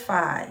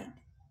satisfied.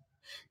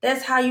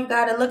 That's how you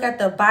got to look at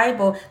the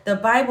Bible. The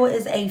Bible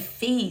is a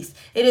feast.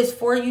 It is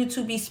for you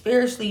to be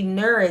spiritually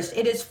nourished.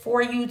 It is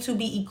for you to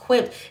be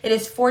equipped. It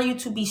is for you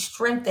to be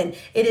strengthened.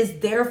 It is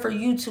there for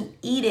you to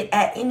eat it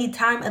at any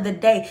time of the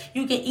day.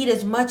 You can eat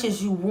as much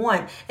as you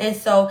want. And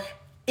so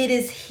it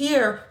is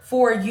here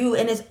for you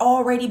and it's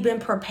already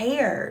been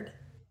prepared.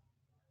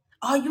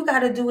 All you got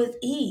to do is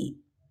eat.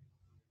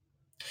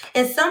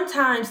 And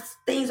sometimes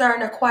things are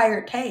an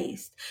acquired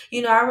taste.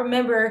 I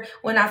remember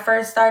when I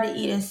first started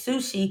eating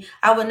sushi,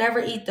 I would never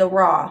eat the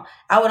raw.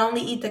 I would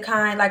only eat the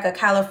kind like a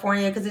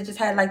California because it just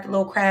had like the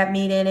little crab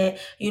meat in it,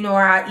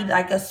 or I eat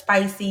like a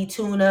spicy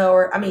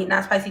tuna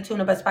not spicy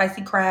tuna, but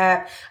spicy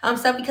crab,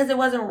 stuff because it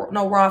wasn't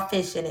no raw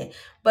fish in it.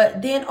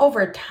 But then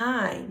over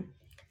time,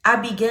 I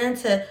began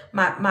to,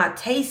 my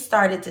taste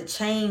started to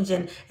change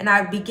and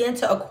I began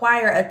to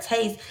acquire a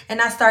taste and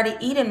I started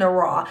eating the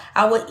raw.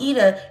 I would eat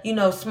a,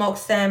 smoked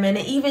salmon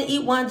and even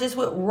eat one just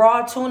with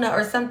raw tuna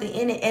or something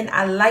in it. And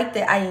I liked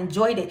it. I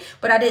enjoyed it,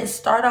 but I didn't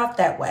start off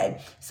that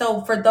way. So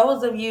for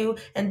those of you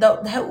and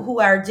who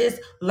are just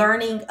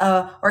learning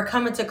or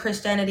coming to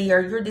Christianity,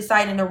 or you're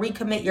deciding to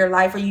recommit your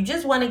life, or you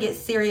just want to get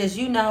serious,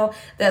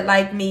 that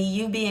like me,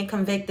 you being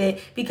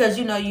convicted because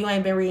you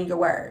ain't been reading your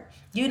word.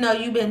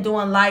 You've been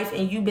doing life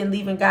and you've been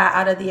leaving God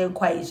out of the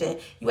equation.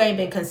 You ain't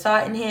been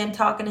consulting him,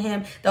 talking to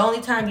him. The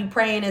only time you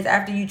praying is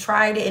after you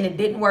tried it and it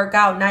didn't work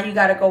out. Now you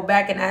got to go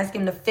back and ask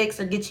him to fix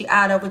or get you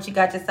out of what you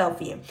got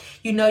yourself in.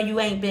 You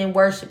ain't been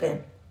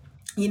worshiping.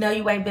 You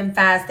ain't been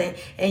fasting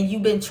and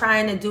you've been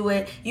trying to do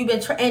it.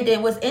 And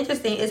then what's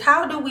interesting is,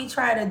 how do we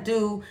try to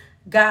do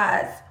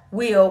God's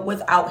will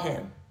without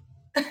him?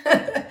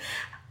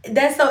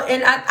 That's so,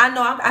 and I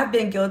know I've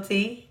been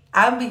guilty.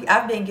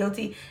 I've been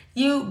guilty.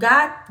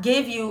 God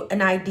gave you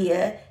an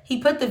idea.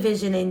 He put the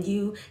vision in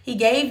you. He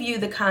gave you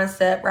the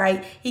concept,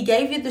 right? He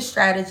gave you the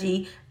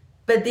strategy,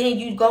 but then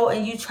you go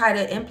and you try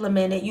to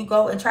implement it. You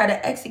go and try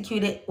to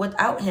execute it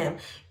without him.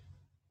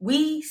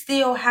 We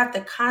still have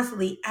to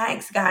constantly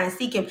ask God and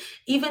seek him.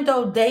 Even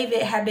though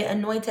David had been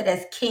anointed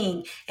as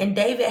king and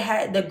David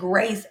had the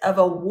grace of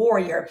a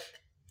warrior,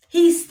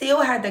 he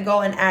still had to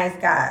go and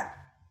ask God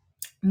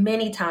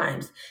many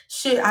times.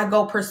 Should I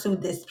go pursue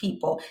this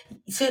people?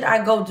 Should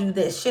I go do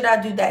this? Should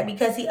I do that?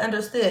 Because he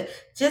understood,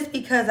 just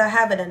because I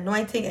have an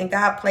anointing and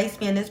God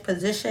placed me in this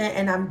position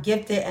and I'm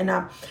gifted and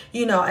I'm,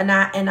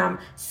 and I'm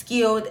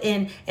skilled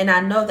and I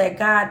know that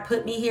God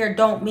put me here,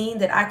 don't mean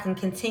that I can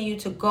continue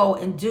to go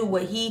and do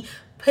what he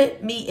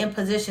put me in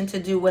position to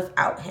do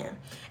without him.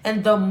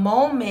 And the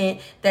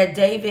moment that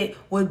David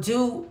would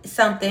do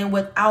something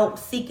without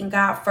seeking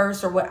God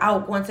first or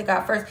without going to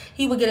God first,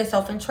 he would get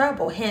himself in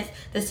trouble. Hence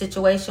the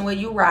situation with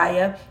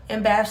Uriah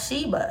and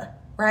Bathsheba,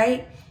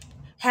 right?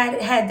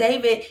 Had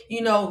David,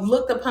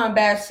 looked upon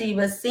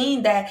Bathsheba,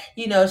 seen that,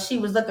 she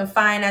was looking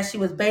fine as she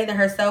was bathing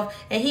herself,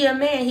 and he a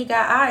man, he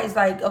got eyes,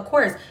 like, of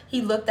course,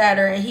 he looked at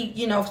her and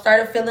he,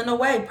 started feeling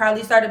away,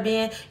 probably started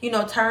being,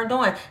 turned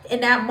on. In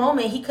that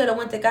moment, he could have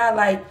went to God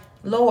like,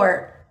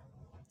 Lord,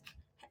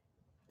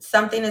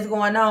 something is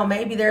going on.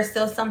 Maybe there's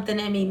still something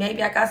in me.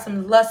 Maybe I got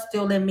some lust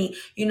still in me.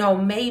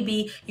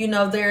 Maybe,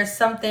 there's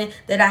something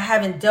that I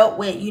haven't dealt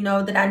with,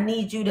 that I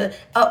need you to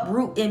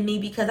uproot in me,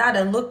 because I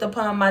done looked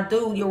upon my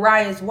dude,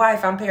 Uriah's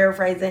wife, I'm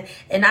paraphrasing,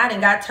 and I done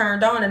got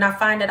turned on and I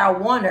find that I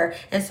want her.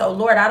 And so,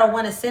 Lord, I don't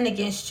want to sin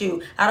against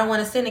you. I don't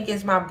want to sin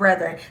against my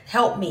brethren.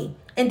 Help me.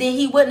 And then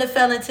he wouldn't have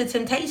fell into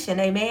temptation.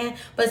 Amen.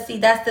 But see,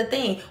 that's the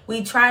thing.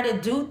 We try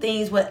to do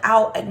things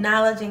without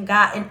acknowledging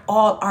God in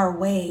all our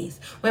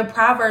ways. When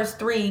Proverbs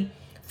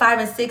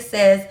 3:5-6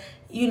 says,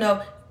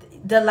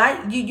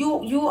 delight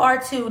you are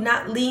to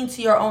not lean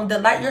to your own,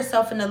 delight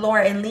yourself in the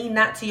Lord and lean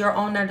not to your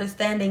own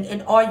understanding.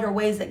 In all your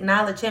ways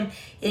acknowledge him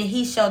and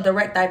he shall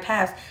direct thy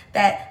paths.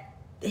 That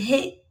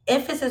hit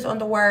emphasis on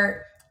the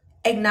word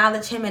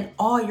acknowledge him in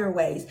all your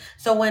ways.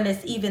 So when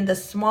it's even the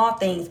small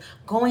things,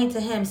 going to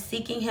him,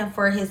 seeking him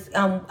for his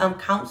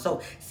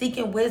counsel,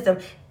 seeking wisdom,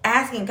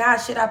 asking God,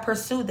 should I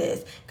pursue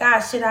this?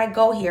 God, should I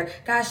go here?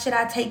 God, should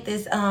I take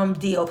this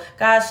deal?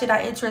 God, should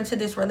I enter into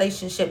this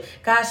relationship?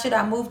 God, should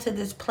I move to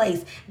this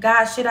place?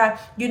 God, should I,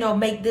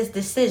 make this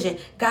decision?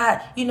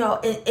 God,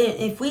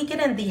 if we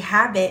get in the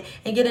habit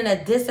and get in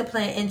a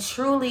discipline and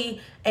truly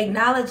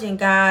acknowledging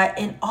God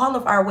in all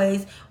of our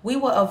ways, we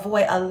will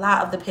avoid a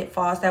lot of the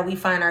pitfalls that we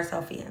find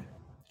ourselves in.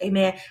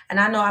 Amen. And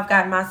I know I've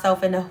gotten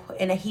myself in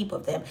a heap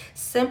of them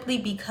simply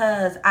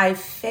because I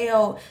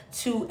failed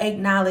to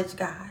acknowledge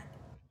God.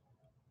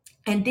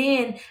 And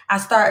then I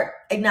start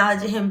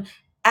acknowledging him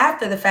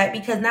after the fact,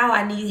 because now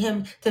I need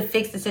him to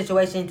fix the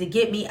situation, to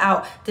get me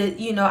out,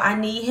 I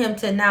need him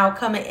to now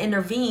come and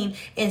intervene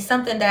in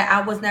something that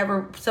I was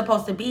never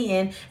supposed to be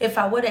in. If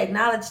I would have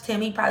acknowledged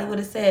him, he probably would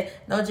have said,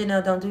 no,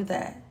 Janelle, don't do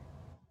that.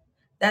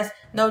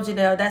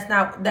 Janelle,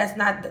 that's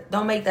not,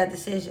 don't make that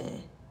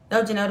decision.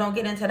 No, Janelle, don't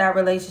get into that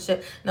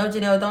relationship. No,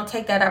 Janelle, don't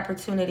take that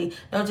opportunity.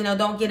 No, Janelle,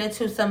 don't get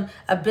into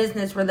a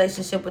business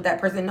relationship with that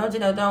person. No,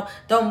 Janelle,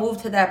 don't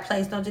move to that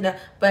place. No, Janelle.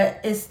 But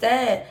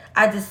instead,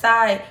 I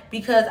decide,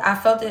 because I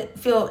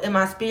feel in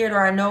my spirit,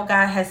 or I know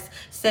God has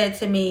said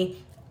to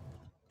me,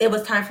 it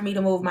was time for me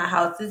to move my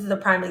house. This is a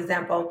prime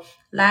example.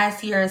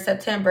 Last year in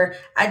September,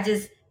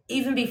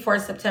 even before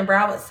September,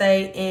 I would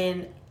say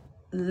in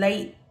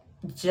late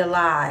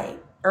July,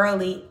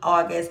 early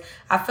August,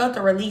 I felt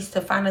a release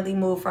to finally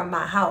move from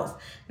my house.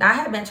 Now, I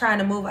had been trying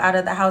to move out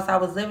of the house I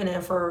was living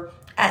in for,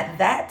 at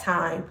that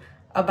time,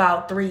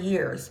 about 3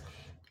 years.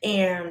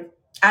 And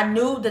I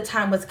knew the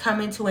time was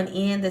coming to an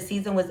end. The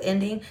season was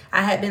ending.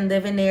 I had been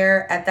living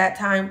there at that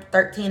time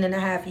 13 and a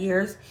half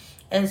years.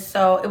 And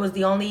so it was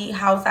the only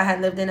house I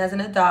had lived in as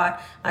an adult.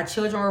 My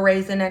children were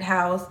raised in that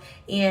house.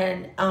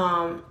 And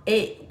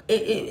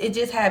it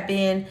just had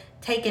been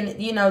taken,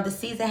 the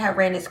season had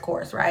ran its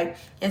course, right?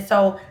 And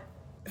so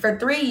for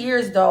 3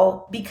 years,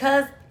 though,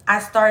 because I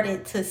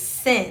started to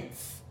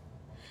sense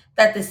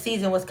that the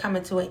season was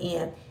coming to an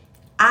end,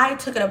 I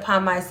took it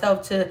upon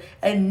myself to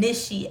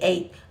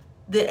initiate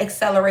the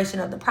acceleration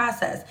of the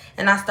process.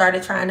 And I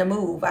started trying to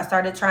move.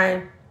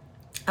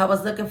 I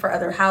was looking for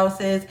other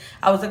houses.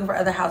 I was looking for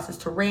other houses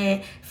to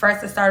rent.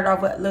 First, I started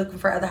off with looking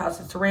for other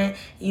houses to rent,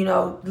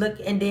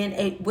 and then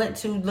it went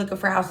to looking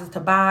for houses to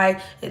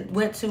buy. It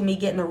went to me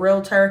getting a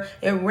realtor.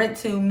 It went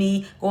to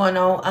me going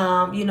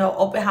on,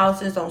 open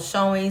houses, on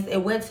showings.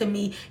 It went to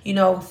me,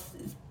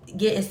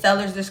 getting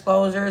seller's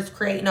disclosures,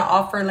 creating an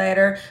offer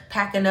letter,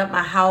 packing up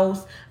my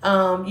house,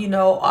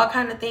 all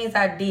kind of things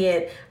I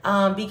did,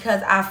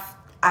 because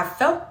I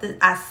felt that,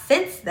 I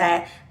sensed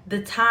that the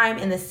time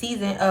and the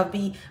season of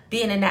being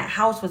in that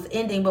house was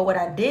ending. But what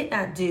I did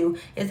not do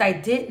is I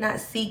did not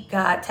seek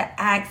God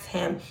to ask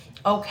him,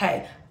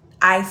 okay,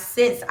 I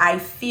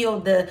feel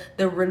the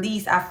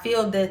release, I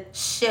feel the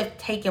shift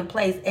taking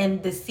place,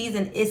 and the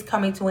season is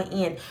coming to an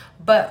end.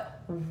 But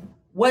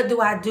what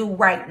do I do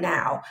right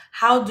now?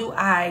 How do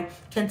I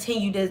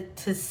continue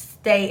to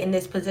stay in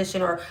this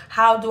position, or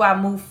how do I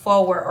move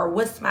forward, or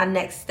what's my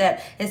next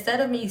step? Instead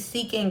of me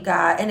seeking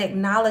God and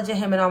acknowledging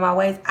him in all my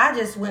ways, I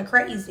just went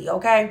crazy,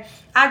 okay?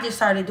 I just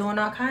started doing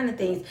all kind of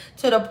things,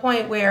 to the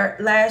point where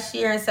last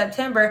year in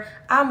September,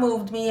 I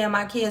moved me and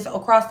my kids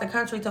across the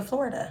country to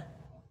Florida.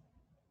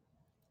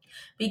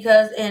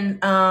 Because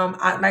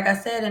like I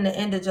said, in the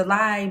end of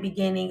July,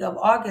 beginning of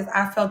August,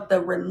 I felt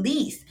the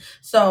release.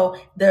 So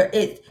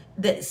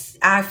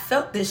I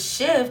felt the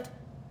shift.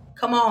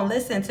 Come on,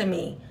 listen to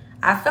me.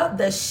 I felt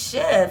the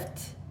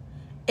shift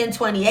in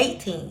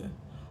 2018,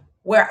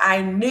 where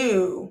I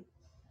knew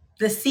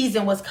the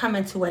season was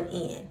coming to an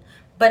end,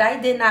 but I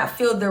did not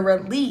feel the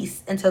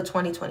release until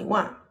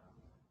 2021.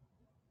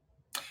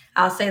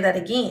 I'll say that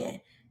again.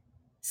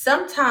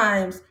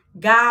 Sometimes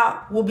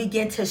God will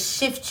begin to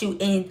shift you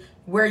in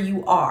where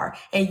you are,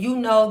 and you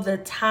know the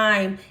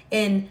time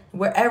in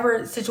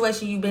wherever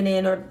situation you've been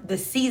in, or the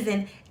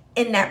season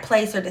in that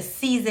place, or the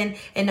season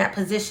in that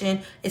position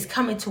is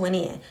coming to an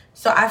end.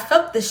 So I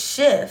felt the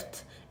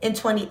shift in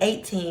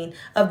 2018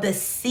 of the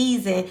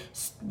season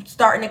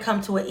starting to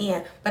come to an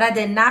end, but I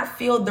did not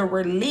feel the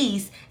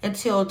release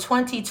until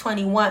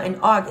 2021 in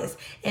August.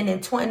 And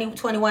in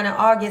 2021 in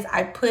August,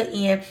 I put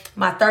in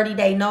my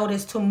 30-day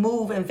notice to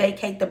move and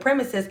vacate the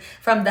premises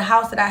from the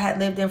house that I had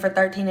lived in for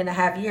 13 and a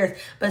half years.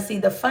 But see,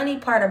 the funny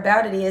part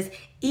about it is,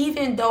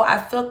 even though I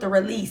felt the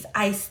release,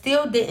 I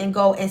still didn't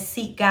go and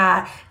seek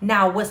God.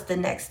 Now, what's the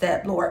next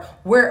step, Lord?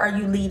 Where are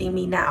you leading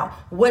me now?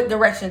 What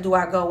direction do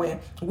I go in?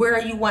 Where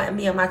are you wanting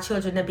me and my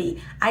children to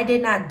be? I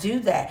did not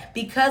do that,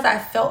 because I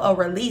felt a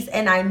release,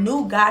 and I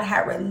knew God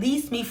had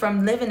released me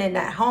from living in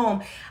that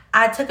home.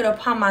 I took it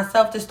upon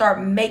myself to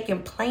start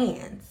making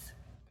plans.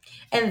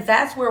 And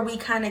that's where we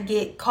kind of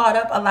get caught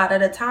up a lot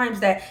of the times,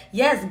 that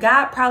yes,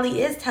 God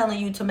probably is telling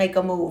you to make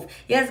a move.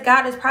 Yes,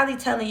 God is probably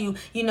telling you,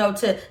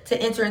 to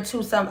enter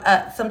into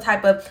some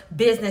type of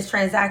business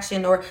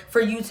transaction, or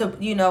for you to,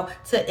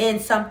 to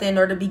end something,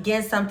 or to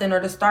begin something, or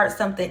to start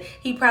something.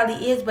 He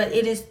probably is, but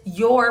it is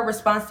your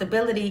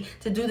responsibility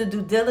to do the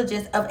due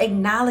diligence of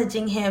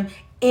acknowledging him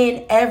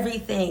in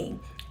everything.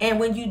 And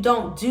when you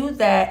don't do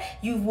that,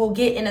 you will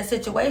get in a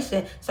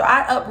situation. So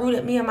I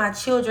uprooted me and my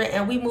children,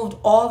 and we moved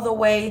all the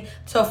way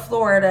to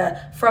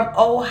Florida from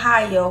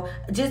Ohio,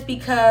 just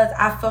because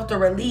I felt a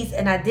release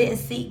and I didn't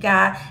seek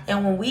God.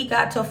 And when we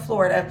got to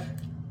Florida,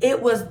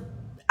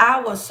 I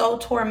was so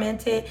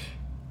tormented.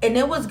 And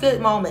it was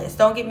good moments,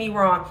 don't get me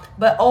wrong.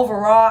 But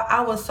overall,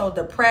 I was so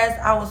depressed.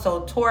 I was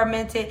so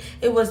tormented.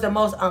 It was the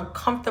most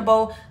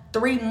uncomfortable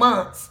 3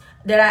 months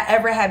that I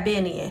ever had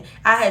been in.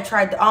 I had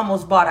tried to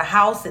almost bought a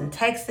house in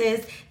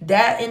Texas.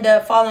 That ended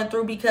up falling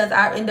through, because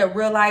I ended up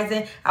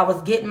realizing I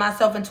was getting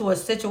myself into a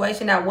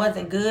situation that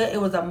wasn't good.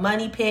 It was a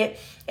money pit.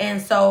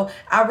 And so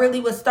I really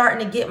was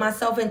starting to get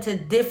myself into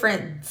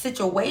different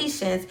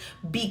situations,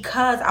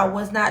 because I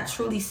was not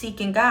truly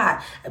seeking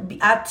God.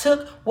 I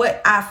took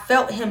what I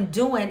felt him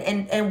doing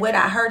and what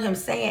I heard him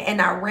saying, and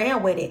I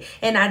ran with it.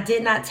 And I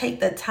did not take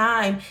the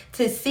time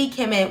to seek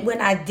him. And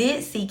when I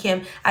did seek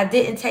him, I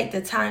didn't take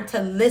the time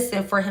to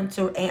listen for him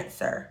to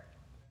answer.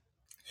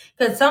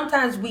 Because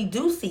sometimes we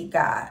do seek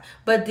God,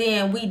 but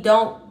then we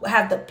don't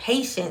have the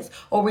patience,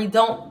 or we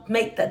don't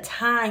make the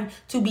time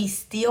to be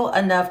still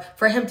enough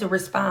for him to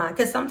respond.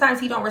 Because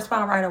sometimes he don't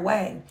respond right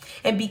away.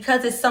 And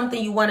because it's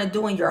something you want to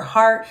do in your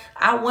heart,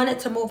 I wanted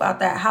to move out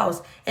that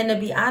house. And to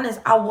be honest,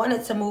 I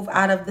wanted to move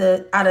out of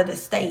the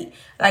state.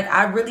 Like,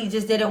 I really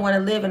just didn't want to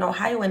live in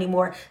Ohio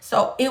anymore.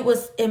 So it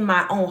was in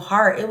my own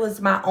heart. It was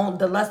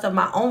the lust of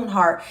my own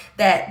heart,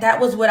 that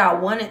was what I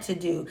wanted to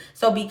do.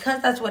 So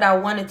because that's what I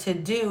wanted to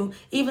do,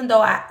 even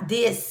though I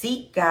did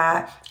seek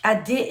God, I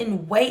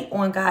didn't wait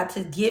on God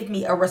to give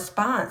me a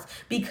response,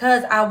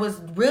 because I was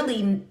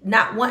really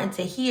not wanting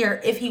to hear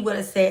if he would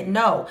have said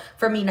no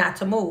for me not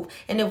to move.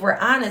 And if we're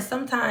honest,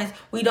 sometimes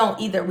we don't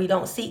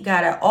seek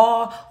God at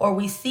all, or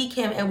we seek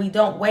him and we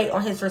don't wait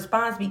on his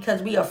response,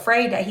 because we're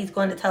afraid that he's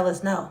going to tell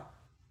us no.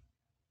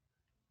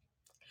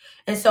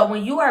 And so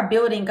when you are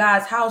building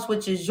God's house,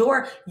 which is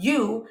your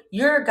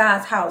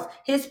God's house,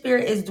 his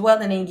spirit is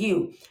dwelling in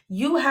you.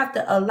 You have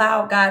to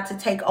allow God to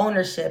take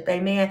ownership.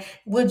 Amen.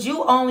 Would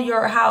you own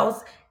your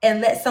house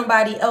and let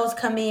somebody else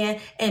come in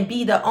and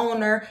be the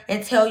owner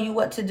and tell you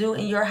what to do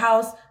in your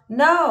house?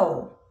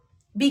 No.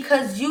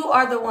 Because you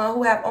are the one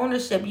who have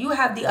ownership. You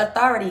have the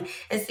authority.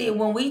 And see,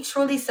 when we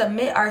truly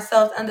submit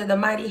ourselves under the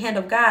mighty hand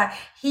of God,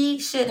 he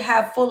should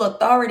have full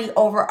authority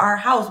over our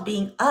house,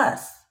 being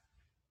us.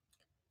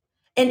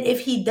 And if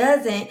he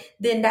doesn't,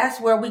 then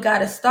that's where we got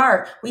to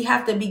start. We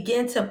have to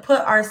begin to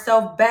put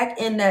ourselves back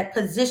in that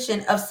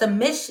position of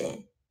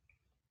submission.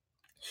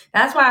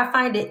 That's why I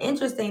find it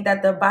interesting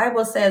that the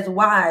Bible says,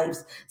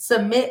 wives,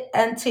 submit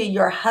unto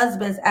your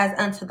husbands as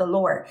unto the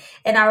Lord.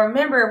 And I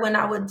remember when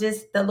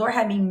the Lord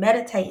had me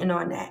meditating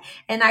on that.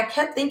 And I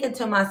kept thinking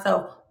to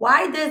myself,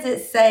 why does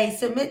it say,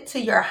 submit to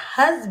your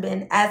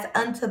husband as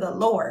unto the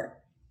Lord?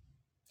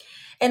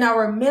 And I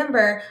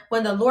remember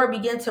when the Lord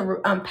began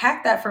to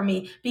unpack that for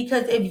me,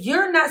 because if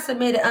you're not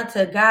submitted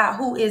unto God,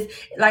 who is,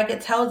 like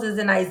it tells us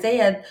in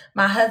Isaiah,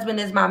 my husband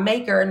is my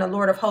maker and the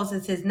Lord of hosts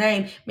is his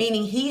name,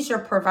 meaning he's your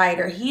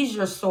provider, he's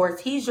your source,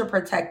 he's your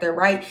protector,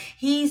 right?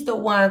 He's the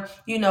one,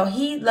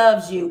 he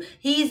loves you.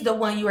 He's the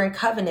one you're in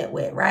covenant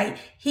with, right?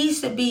 He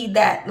should be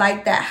that,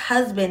 like that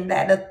husband,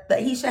 that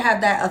he should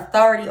have that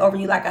authority over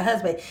you like a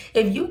husband.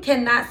 If you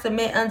cannot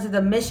submit unto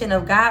the mission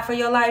of God for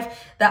your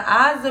life, the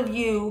odds of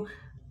you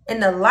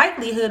and the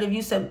likelihood of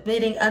you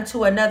submitting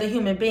unto another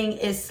human being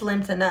is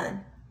slim to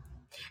none.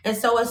 And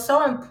so it's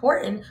so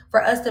important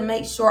for us to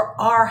make sure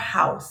our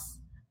house,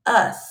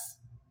 us,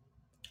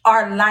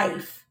 our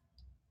life,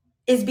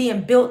 is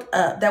being built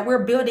up, that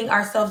we're building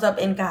ourselves up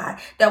in God,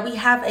 that we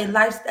have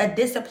a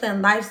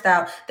disciplined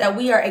lifestyle, that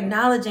we are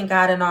acknowledging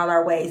God in all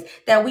our ways,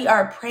 that we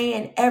are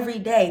praying every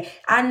day.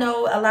 I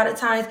know a lot of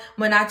times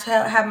when I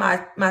have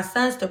my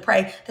sons to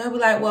pray, they'll be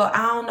like, well,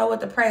 I don't know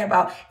what to pray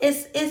about.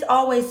 It's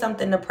always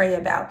something to pray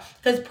about,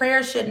 because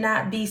prayer should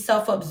not be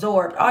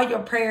self-absorbed. All your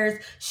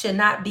prayers should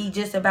not be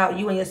just about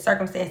you and your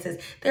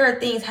circumstances. There are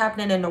things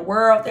happening in the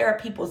world. There are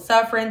people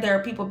suffering. There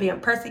are people being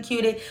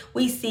persecuted.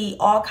 We see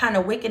all kind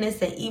of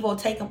wickedness and evil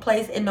taking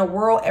place in the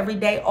world every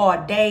day,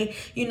 all day.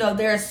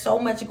 There's so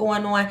much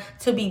going on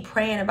to be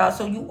praying about.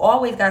 So you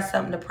always got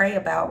something to pray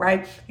about,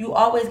 right? You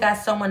always got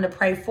someone to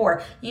pray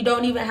for. You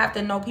don't even have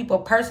to know people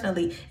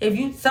personally.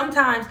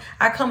 Sometimes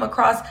I come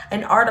across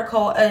an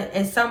article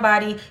and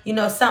somebody,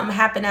 something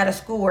happened at a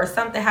school or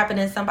something happened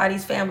in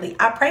somebody's family.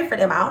 I pray for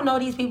them. I don't know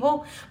these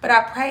people, but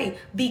I pray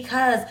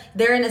because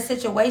they're in a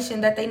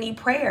situation that they need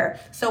prayer.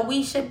 So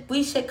we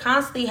should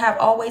constantly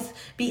always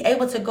be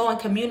able to go and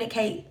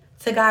communicate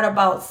to God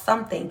about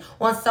something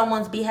on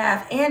someone's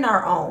behalf and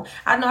our own.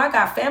 I know I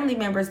got family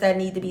members that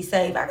need to be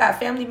saved. I got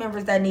family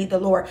members that need the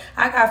Lord.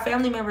 I got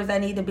family members that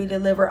need to be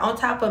delivered on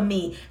top of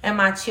me and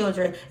my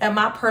children and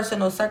my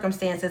personal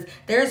circumstances.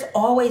 There's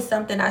always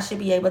something I should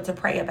be able to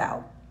pray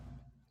about.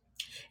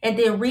 And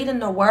then reading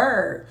the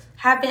word,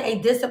 having a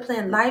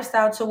disciplined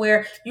lifestyle to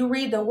where you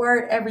read the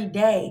word every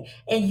day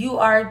and you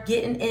are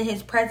getting in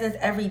his presence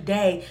every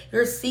day.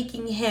 You're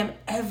seeking him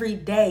every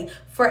day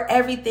for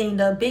everything,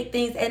 the big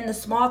things and the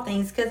small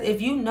things. Because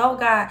if you know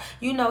God,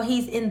 you know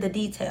he's in the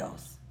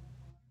details.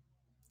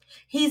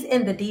 He's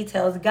in the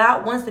details.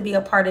 God wants to be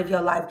a part of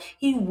your life.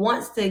 He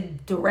wants to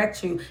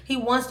direct you. He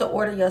wants to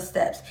order your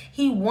steps.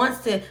 He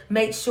wants to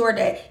make sure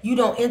that you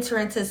don't enter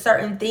into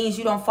certain things.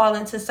 You don't fall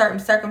into certain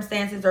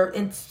circumstances or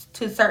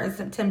into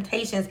certain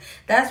temptations.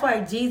 That's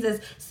why Jesus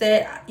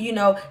said,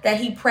 that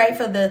he prayed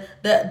for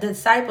the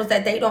disciples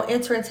that they don't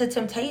enter into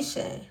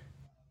temptation.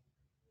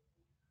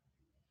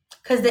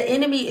 Because the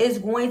enemy is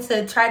going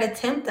to try to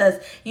tempt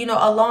us,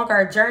 along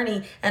our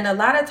journey. And a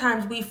lot of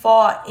times we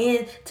fall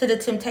into the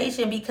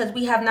temptation because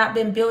we have not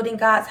been building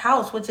God's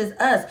house, which is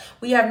us.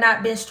 We have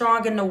not been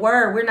strong in the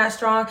word. We're not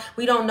strong.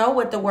 We don't know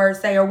what the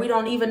words say, or we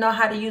don't even know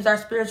how to use our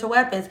spiritual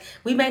weapons.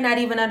 We may not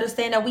even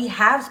understand that we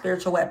have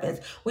spiritual weapons.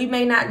 We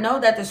may not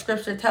know that the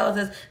scripture tells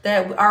us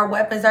that our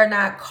weapons are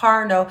not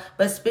carnal,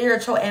 but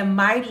spiritual and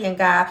mighty in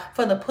God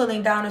for the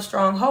pulling down of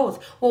strongholds.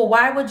 Well,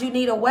 why would you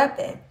need a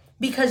weapon?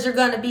 Because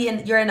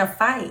you're in a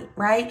fight,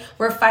 right?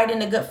 We're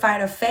fighting a good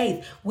fight of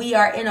faith. We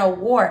are in a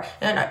war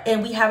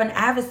and we have an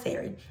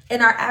adversary.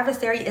 And our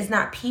adversary is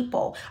not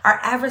people. Our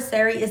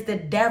adversary is the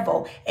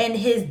devil and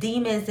his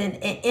demons and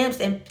imps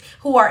and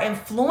who are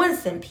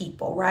influencing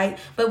people, right?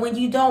 But when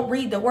you don't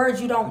read the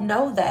words, you don't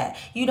know that.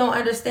 You don't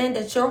understand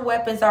that your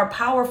weapons are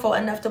powerful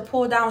enough to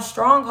pull down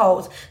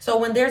strongholds. So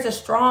when there's a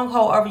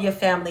stronghold over your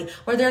family,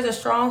 or there's a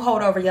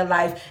stronghold over your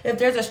life, if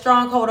there's a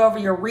stronghold over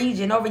your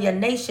region, over your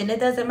nation, it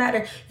doesn't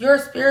matter. Your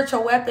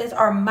spiritual weapons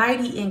are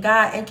mighty in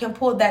God and can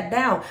pull that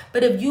down.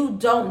 But if you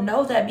don't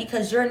know that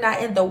because you're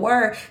not in the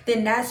word,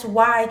 then that's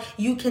why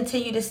you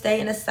continue to stay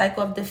in a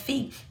cycle of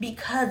defeat,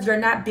 because you're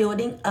not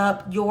building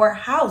up your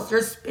house,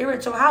 your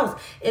spiritual house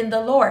in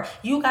the Lord.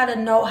 You got to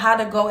know how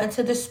to go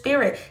into the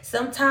spirit.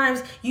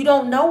 Sometimes you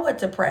don't know what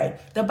to pray.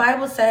 The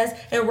Bible says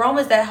in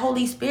Romans that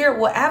Holy Spirit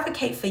will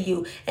advocate for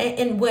you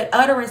and with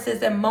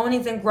utterances and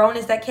moanings and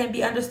groanings that can't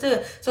be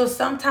understood. So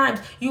sometimes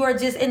you are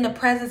just in the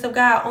presence of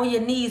God on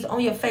your knees,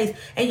 on your face,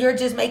 and you're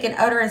just making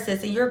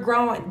utterances and you're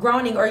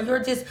groaning, or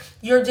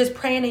you're just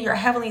praying in your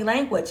heavenly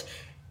language.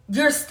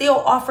 You're still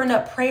offering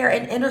up prayer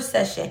and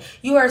intercession.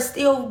 You are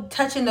still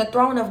touching the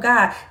throne of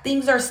God.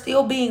 Things are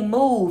still being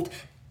moved.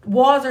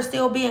 Walls are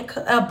still being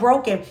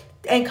broken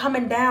and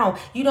coming down.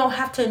 You don't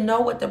have to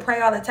know what to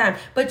pray all the time,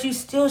 but you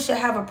still should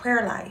have a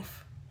prayer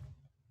life.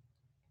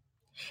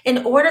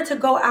 In order to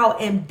go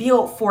out and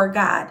build for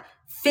God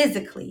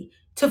physically,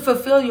 To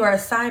fulfill your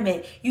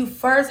assignment, you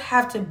first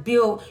have to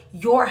build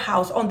your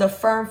house on the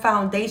firm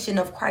foundation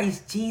of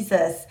Christ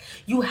Jesus.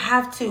 You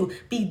have to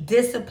be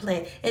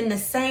disciplined in the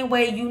same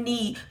way you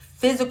need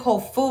physical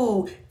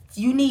food.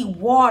 You need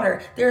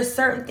water. There are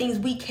certain things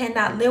we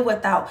cannot live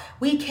without.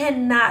 We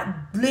cannot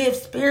live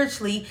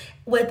spiritually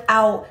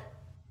without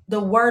the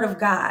word of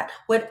God,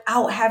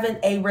 without having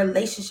a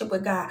relationship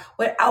with God,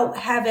 without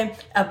having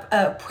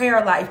a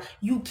prayer life.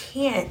 You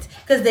can't,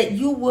 because that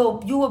you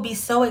will be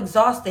so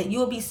exhausted, you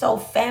will be so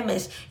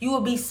famished, you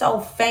will be so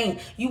faint,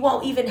 you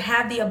won't even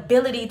have the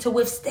ability to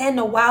withstand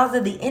the wiles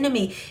of the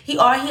enemy.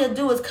 All he'll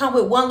do is come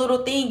with one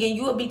little thing and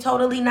you will be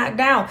totally knocked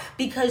down,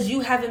 because you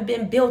haven't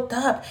been built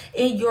up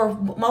in your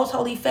most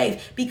holy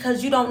faith,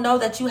 because you don't know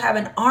that you have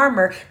an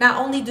armor.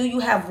 Not only do you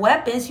have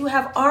weapons, you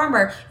have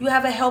armor. You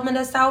have a helmet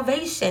of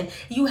salvation.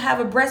 You have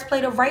a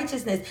breastplate of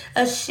righteousness,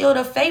 a shield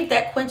of faith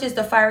that quenches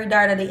the fiery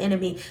dart of the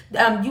enemy.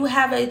 You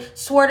have a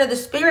sword of the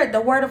Spirit,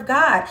 the word of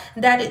God,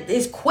 that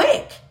is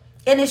quick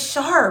and is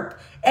sharp,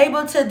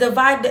 able to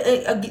divide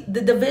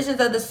the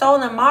divisions of the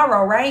soul and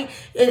marrow, right?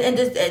 And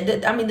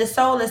the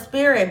soul and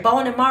spirit,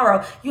 bone and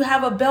marrow. You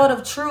have a belt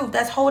of truth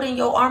that's holding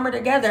your armor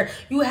together.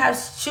 You have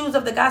shoes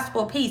of the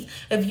gospel of peace.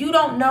 If you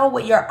don't know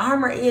what your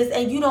armor is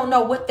and you don't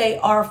know what they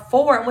are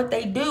for and what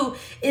they do,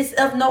 it's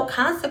of no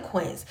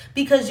consequence,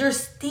 because you're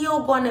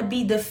still going to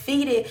be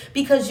defeated,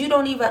 because you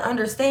don't even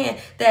understand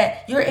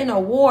that you're in a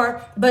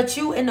war, but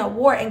you in a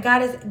war and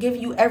God has given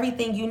you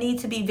everything you need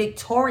to be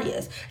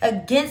victorious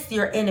against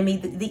your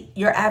enemy,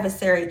 your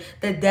adversary,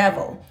 the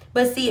devil.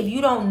 But see, if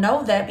you don't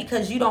know that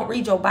because you don't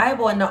read your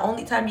Bible, and the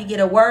only time you get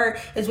a word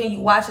is when you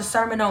watch a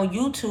sermon on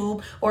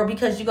YouTube, or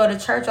because you go to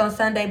church on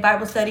Sunday,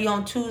 Bible study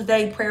on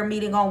Tuesday, prayer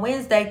meeting on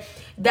Wednesday,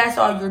 that's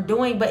all you're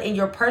doing. But in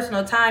your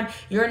personal time,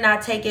 you're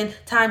not taking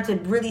time to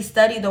really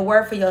study the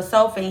word for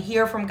yourself and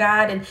hear from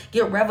God and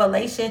get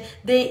revelation.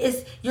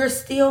 You're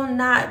still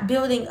not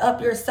building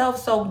up yourself.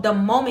 So the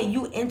moment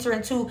you enter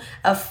into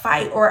a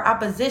fight or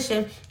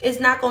opposition, it's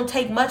not going to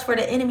take much for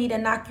the enemy to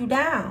knock you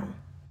down,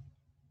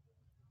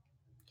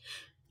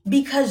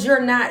 because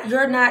you're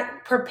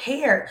not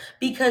prepared,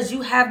 because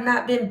you have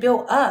not been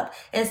built up.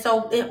 And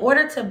so in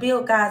order to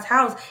build God's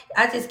house,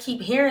 I just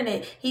keep hearing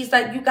it. He's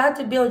like, you got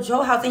to build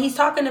your house. And he's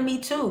talking to me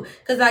too,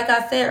 because like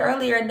I said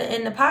earlier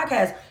in the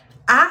podcast,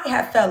 I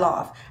have fell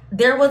off.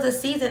 There was a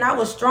season I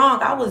was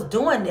strong. I was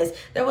doing this.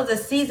 There was a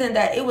season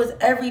that it was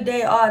every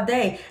day, all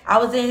day. I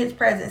was in his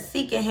presence,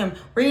 seeking him,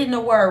 reading the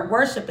word,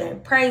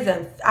 worshiping,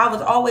 praising. I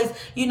was always,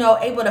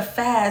 able to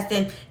fast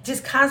and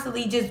just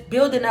constantly just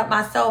building up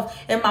myself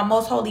in my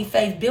most holy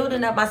faith,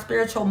 building up my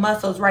spiritual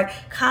muscles, right?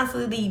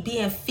 Constantly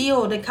being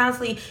filled and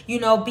constantly,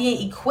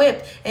 being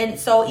equipped. And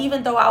so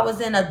even though I was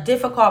in a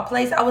difficult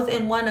place, I was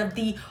in one of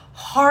the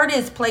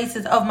hardest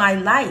places of my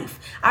life.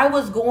 I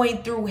was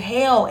going through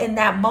hell in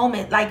that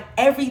moment. Like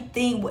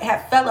everything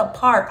had fell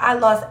apart. I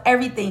lost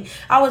everything.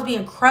 I was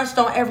being crushed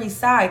on every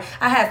side.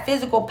 I had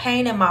physical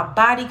pain in my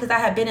body because I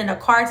had been in a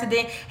car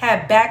accident,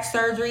 had back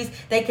surgeries.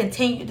 They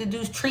continued to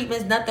do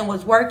treatments. Nothing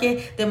was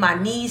working. Then my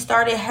knees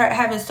started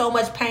having so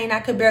much pain I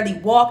could barely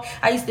walk.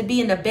 I used to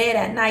be in the bed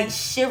at night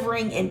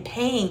shivering in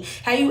pain.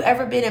 Have you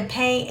ever been in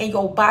pain and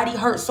your body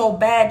hurts so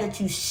bad that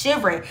you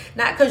shivering?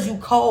 Not because you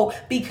cold,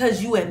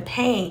 because you in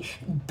pain.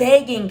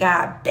 Begging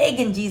God,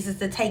 begging Jesus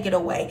to take it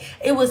away.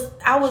 I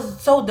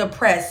was so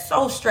depressed,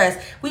 so stressed.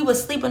 We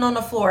was sleeping on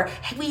the floor.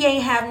 We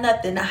ain't have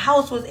nothing. The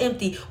house was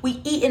empty.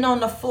 We eating on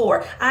the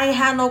floor. I ain't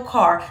had no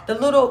car. The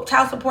little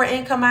child support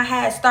income I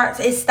had stopped.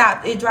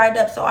 It dried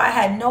up. So I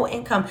had no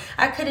income.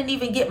 I couldn't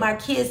even get my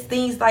kids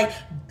things like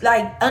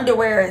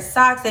underwear and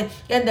socks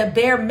and the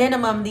bare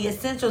minimum, the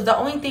essentials. The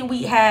only thing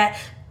we had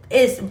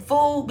is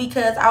food,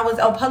 because I was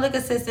on public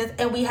assistance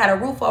and we had a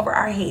roof over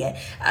our head.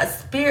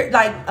 Spirit,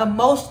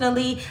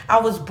 emotionally, I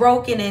was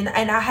broken and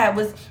I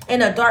was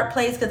in a dark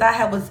place because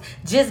I was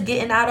just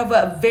getting out of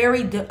a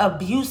very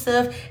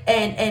abusive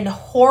and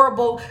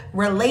horrible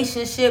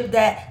relationship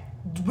that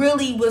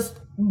really was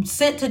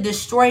sent to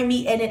destroy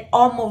me, and it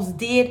almost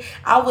did.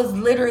 I was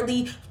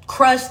literally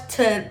crushed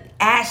to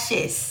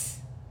ashes.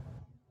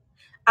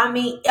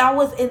 I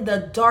was in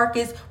the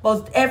darkest,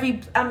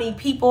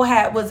 people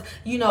was,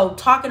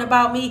 talking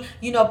about me,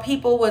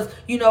 people was,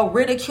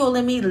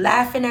 ridiculing me,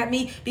 laughing at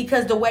me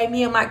because the way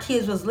me and my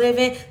kids was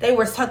living. They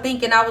were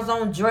thinking I was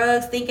on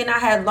drugs, thinking I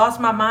had lost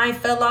my mind,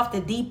 fell off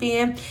the deep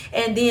end.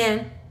 And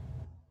then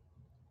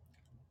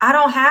I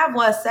don't have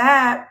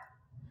WhatsApp,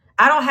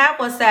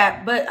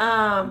 but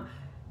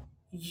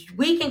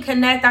we can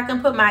connect. I can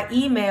put my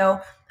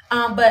email.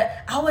 But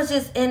I was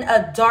just in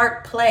a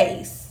dark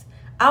place.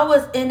 I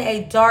was in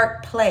a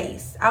dark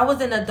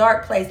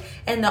place.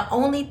 And the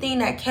only thing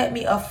that kept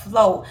me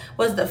afloat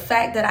was the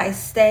fact that I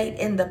stayed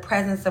in the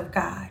presence of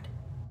God.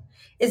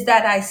 is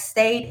that I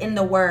stayed in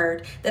the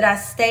word, that I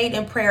stayed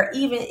in prayer,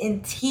 even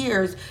in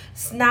tears,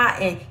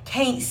 snotting,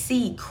 can't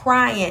see,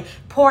 crying,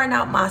 pouring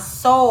out my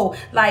soul,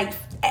 like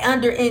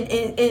under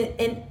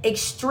in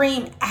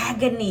extreme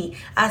agony.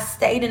 I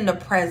stayed in the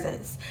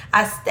presence.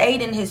 I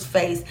stayed in his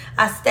face.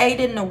 I stayed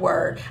in the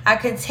word. I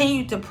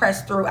continued to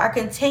press through. I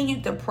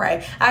continued to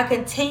pray. I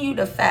continued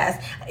to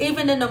fast.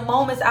 Even in the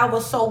moments I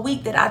was so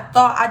weak that I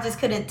thought I just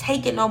couldn't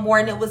take it no more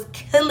and it was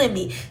killing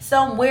me.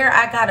 Somewhere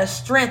I got a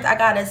strength. I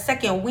got a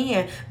second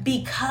wind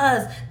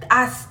because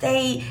I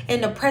stayed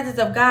in the presence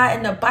of God.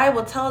 And the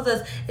Bible tells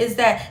us is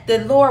that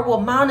the Lord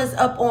will mount us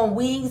up on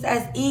wings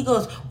as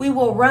eagles. We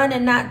will run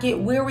and not get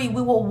weary.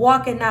 We will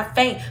walk and not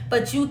faint.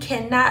 But you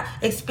cannot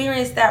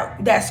experience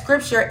that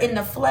scripture in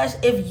the flesh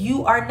if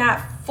you are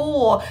not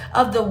full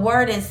of the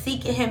word and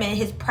seeking him in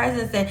his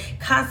presence and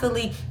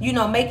constantly,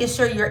 making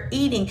sure you're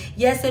eating.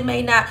 Yes, it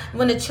may not,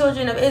 when the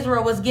children of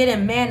Israel was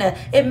getting manna,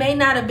 it may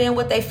not have been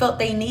what they felt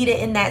they needed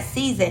in that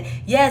season.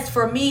 Yes,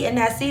 for me in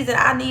that season,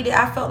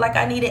 I felt like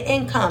I needed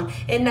income.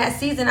 In that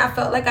season, I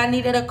felt like I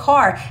needed a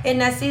car. In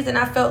that season,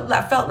 I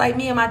felt like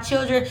me and my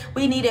children,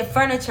 we needed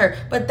furniture.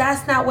 But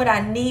that's not what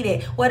I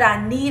needed. What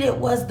I needed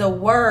was the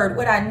word.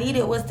 What I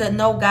needed was to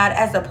know God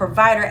as a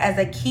provider, as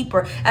a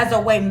keeper, as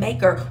a way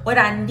maker. What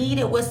I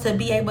needed was to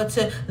be able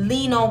to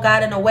lean on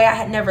God in a way I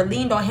had never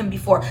leaned on him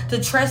before,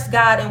 to trust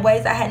God in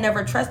ways I had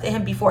never trusted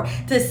him before,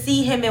 to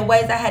see him in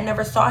ways I had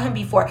never saw him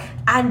before.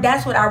 And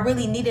that's what I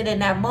really needed in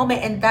that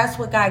moment, and that's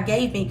what God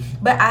gave me.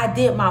 But I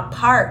did my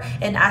part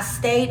and I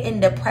stayed in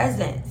the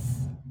presence.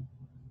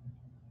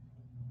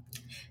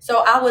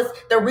 So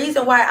the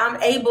reason why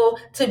I'm able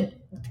to,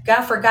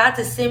 for God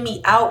to send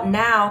me out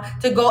now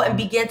to go and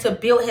begin to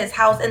build his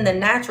house in the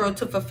natural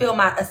to fulfill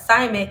my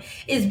assignment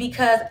is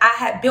because I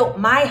had built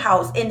my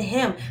house in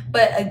him.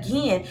 But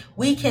again,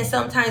 we can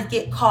sometimes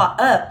get caught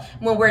up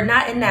when we're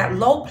not in that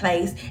low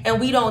place and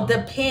we don't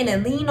depend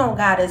and lean on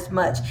God as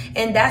much.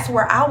 And that's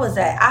where I was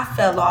at. I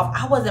fell off.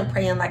 I wasn't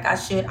praying like I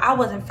should. I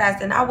wasn't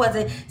fasting. I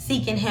wasn't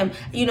seeking him.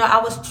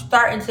 I was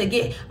starting to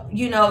get,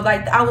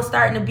 I was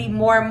starting to be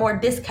more and more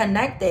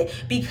disconnected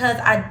because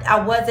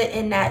I wasn't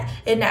in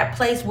that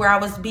place where I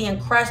was being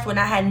crushed when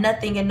I had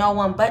nothing and no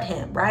one but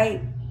him,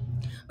 right?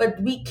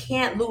 But we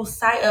can't lose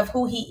sight of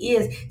who he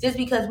is just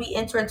because we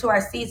enter into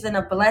our season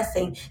of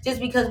blessing, just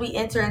because we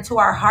enter into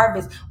our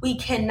harvest. We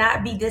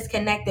cannot be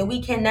disconnected.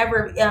 We can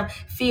never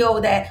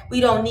feel that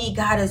we don't need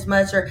God as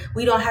much, or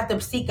we don't have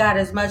to seek God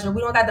as much, or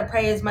we don't got to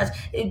pray as much.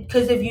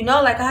 Because if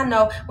like I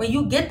know, when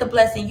you get the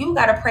blessing, you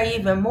got to pray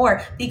even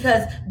more,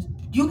 because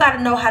you got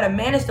to know how to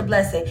manage the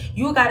blessing.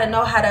 You got to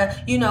know how to,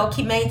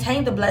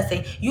 maintain the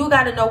blessing. You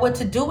got to know what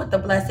to do with the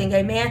blessing.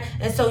 Amen.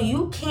 And so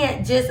you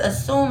can't just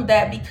assume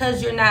that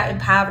because you're not in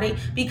poverty,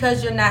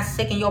 because you're not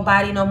sick in your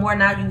body no more,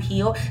 now you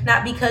heal.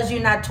 Not because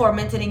you're not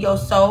tormented in your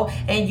soul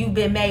and you've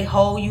been made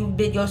whole.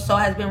 Your soul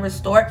has been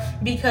restored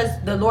because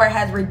the Lord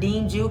has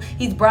redeemed you.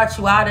 He's brought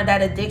you out of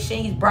that addiction.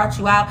 He's brought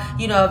you out,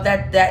 of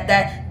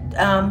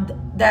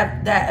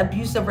that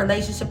abusive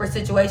relationship or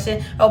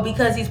situation.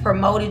 Because he's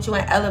promoted you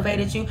and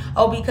elevated you.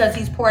 Because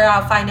he's poured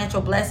out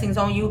financial blessings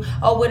on you,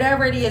 or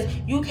whatever it is.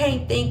 You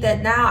can't think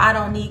that now I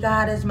don't need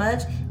God as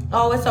much.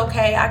 Oh, it's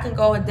okay. I can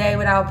go a day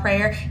without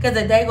prayer, because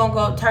a day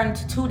gonna turn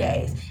into 2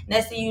 days.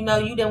 Next thing you know,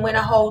 you done went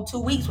a whole 2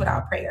 weeks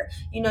without prayer.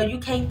 You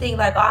can't think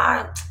like,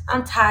 oh,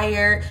 I'm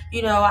tired.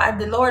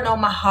 The Lord know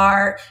my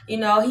heart. He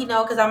know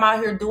because I'm out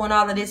here doing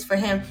all of this for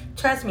him.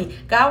 Trust me,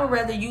 God would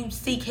rather you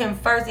seek him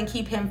first and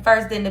keep him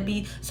first than to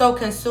be so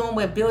consumed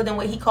with building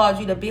what he called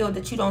you to build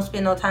that you don't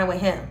spend no time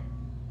with him.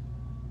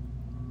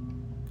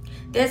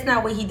 That's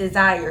not what he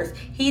desires.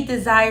 He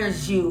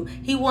desires you.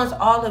 He wants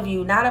all of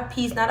you, not a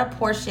piece, not a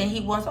portion.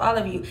 He wants all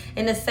of you.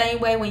 In the same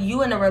way, when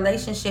you in a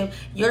relationship,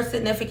 your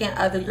significant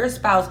other, your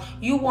spouse,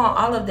 you want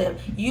all of them.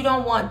 You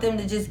don't want them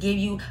to just give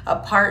you a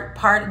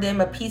part of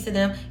them, a piece of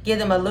them, give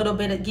you a little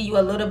bit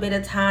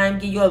of time,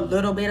 give you a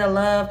little bit of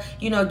love,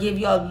 give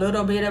you a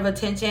little bit of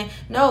attention.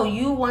 No,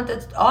 you want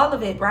all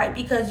of it, right?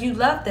 Because you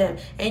love them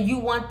and you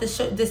want to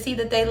see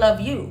that they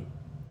love you.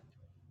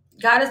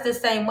 God is the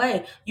same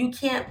way. You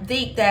can't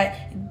think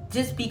that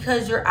just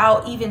because you're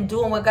out even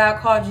doing what God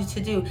called you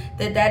to do,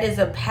 that is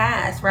a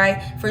pass,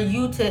 right? For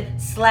you to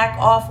slack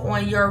off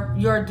on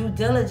your due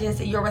diligence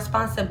and your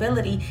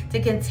responsibility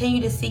to continue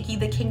to seek ye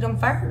the kingdom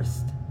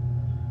first.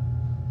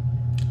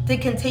 To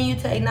continue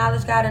to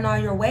acknowledge God in all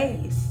your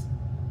ways.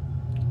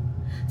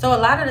 So a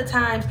lot of the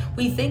times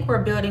we think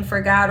we're building for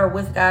God or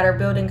with God or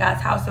building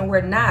God's house, and we're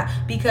not,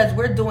 because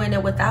we're doing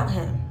it without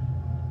him.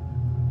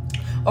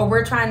 Or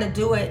we're trying to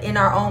do it in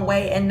our own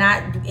way and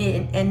not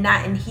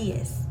in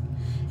his.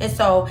 And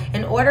so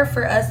in order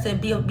for us to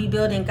be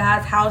building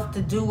God's house,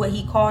 to do what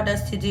he called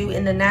us to do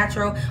in the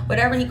natural,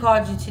 whatever he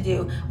called you to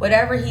do,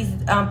 whatever he's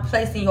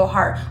placed in your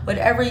heart,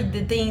 whatever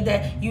the thing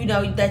that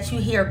that you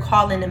hear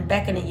calling and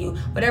beckoning you,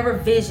 whatever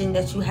vision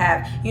that you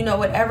have,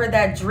 whatever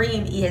that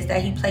dream is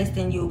that he placed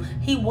in you,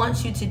 he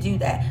wants you to do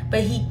that.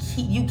 But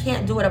you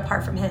can't do it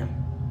apart from him.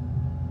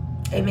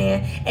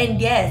 Amen. And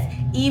yes,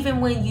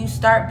 even when you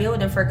start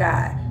building for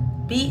God,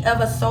 be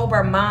of a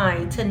sober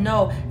mind to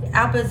know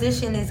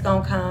opposition is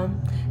gonna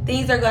come.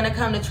 Things are gonna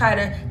come to try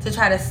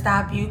to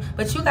stop you,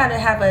 but you gotta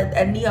have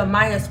a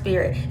Nehemiah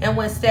spirit. And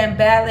when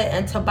Sanballat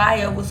and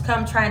Tobiah was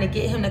trying to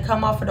get him to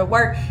come off of the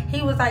work,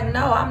 he was like,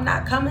 "No, I'm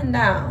not coming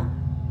down.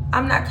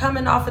 I'm not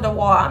coming off of the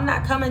wall. I'm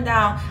not coming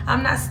down.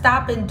 I'm not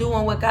stopping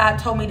doing what God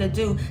told me to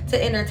do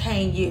to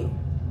entertain you."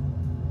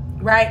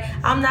 Right?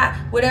 I'm not,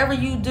 whatever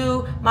you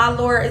do, my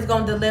Lord is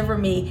going to deliver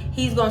me.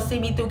 He's going to see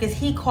me through because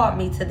he called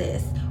me to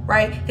this,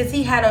 right? Because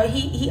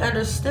he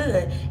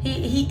understood.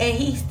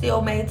 He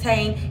still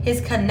maintained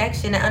his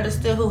connection and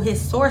understood who his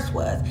source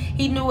was.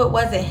 He knew it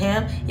wasn't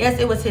him. Yes,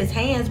 it was his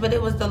hands, but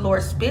it was the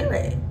Lord's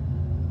Spirit.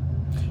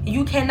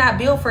 You cannot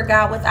build for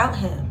God without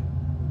him.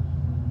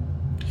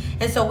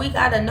 And so we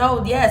got to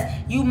know,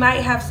 yes, you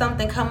might have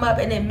something come up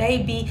and it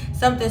may be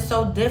something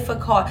so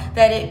difficult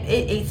that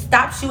it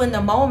stops you in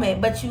the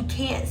moment, but you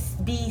can't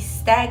be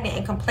stagnant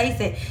and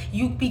complacent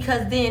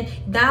because then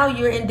now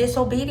you're in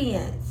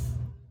disobedience.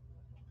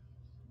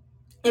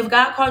 If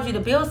God calls you to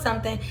build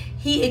something,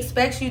 he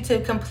expects you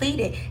to complete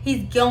it.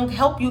 He's going to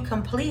help you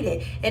complete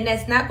it. And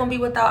that's not going to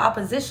be without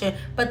opposition.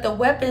 But the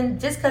weapon,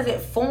 just because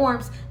it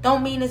forms,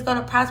 don't mean it's going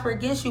to prosper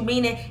against you.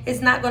 Meaning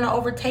it's not going to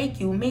overtake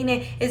you.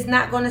 Meaning it's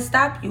not going to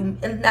stop you.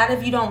 And not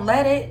if you don't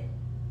let it.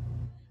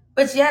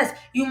 But yes,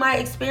 you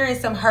might experience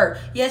some hurt.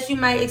 Yes, you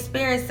might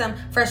experience some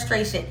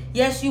frustration.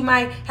 Yes, you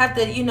might have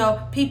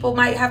to, people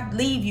might have to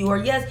leave you. Or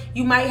yes,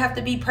 you might have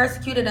to be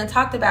persecuted and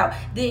talked about.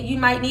 Then you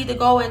might need to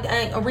go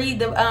and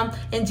read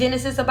in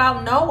Genesis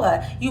about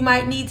Noah. You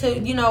might need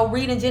to,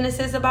 read in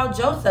Genesis about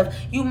Joseph.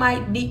 You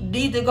might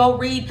need to go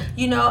read,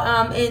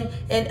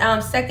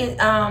 in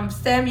Second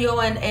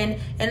Samuel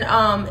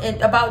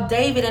and about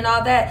David and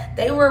all that.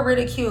 They were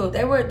ridiculed.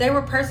 They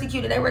were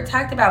persecuted. They were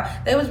talked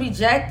about. They was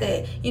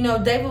rejected.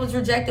 David was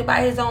rejected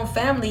by his own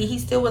family. He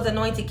still was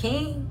anointed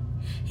king.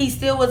 He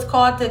still was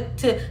called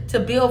to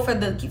build for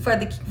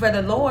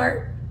the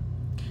Lord.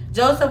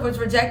 Joseph was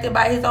rejected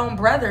by his own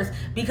brothers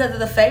because of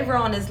the favor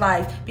on his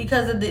life,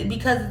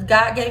 because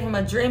God gave him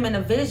a dream and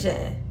a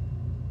vision.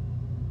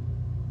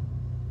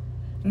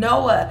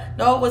 Noah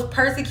was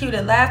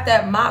persecuted, laughed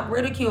at, mocked,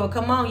 ridiculed.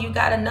 Come on, you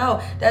gotta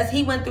know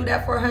he went through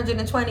that for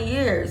 120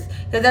 years,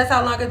 because that's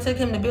how long it took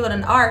him to build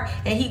an ark.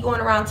 And he going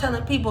around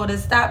telling people to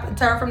stop and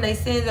turn from their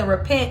sins and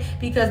repent,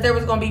 because there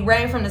was going to be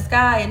rain from the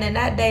sky. And in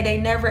that day, they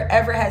never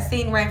ever had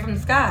seen rain from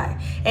the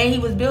sky. And he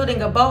was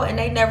building a boat, and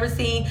they never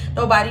seen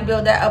nobody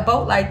build a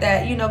boat like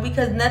that,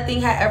 because nothing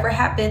had ever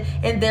happened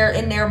in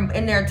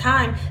their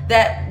time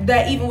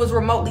that even was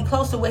remotely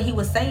close to what he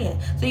was saying.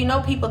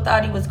 So people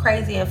thought he was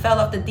crazy and fell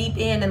off the deep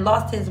end and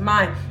lost his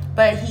mind,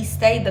 but he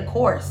stayed the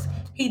course.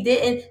 He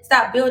didn't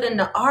stop building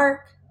the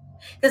ark,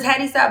 because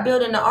had he stopped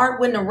building the ark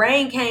when the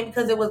rain came,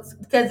 because it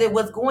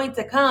was going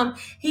to come,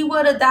 he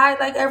would have died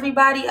like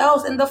everybody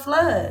else in the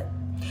flood.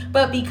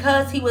 But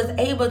because he was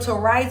able to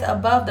rise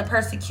above the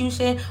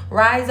persecution,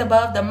 rise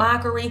above the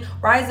mockery,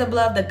 rise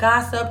above the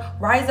gossip,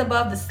 rise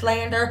above the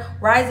slander,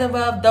 rise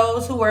above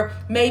those who were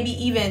maybe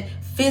even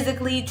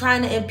physically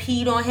trying to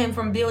impede on him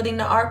from building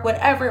the ark,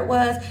 whatever it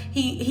was,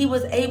 he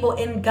was able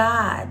in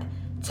God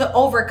to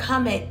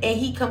overcome it, and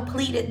he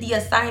completed the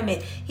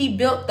assignment. He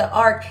built the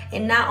ark,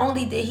 and not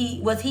only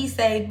was he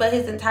saved, but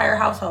his entire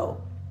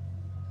household,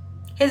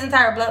 his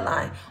entire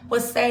bloodline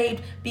was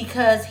saved,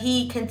 because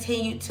he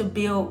continued to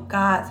build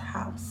God's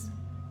house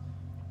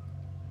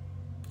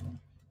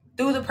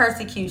through the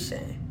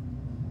persecution.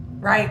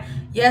 Right?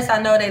 Yes, I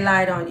know they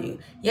lied on you.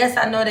 Yes,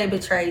 I know they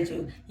betrayed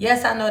you.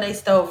 Yes, I know they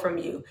stole from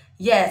you.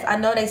 Yes, I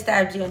know they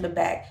stabbed you in the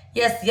back.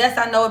 Yes,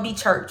 I know it be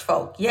church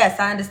folk. Yes,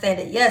 I understand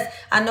it. Yes,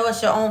 I know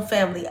it's your own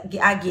family.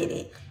 I get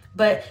it.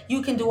 But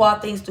you can do all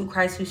things through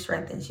Christ who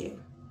strengthens you.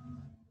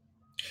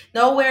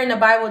 Nowhere in the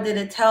Bible did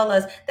it tell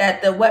us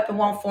that the weapon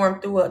won't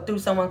form through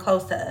someone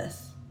close to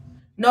us.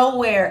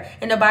 Nowhere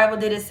in the Bible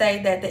did it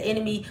say that the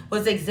enemy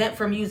was exempt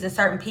from using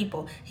certain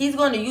people. He's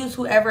going to use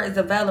whoever is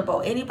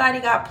available. Anybody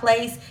got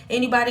place,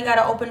 anybody got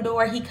an open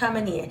door, he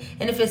coming in.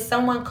 And if it's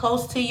someone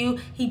close to you,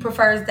 he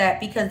prefers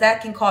that, because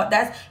that can cause,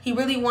 he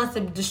really wants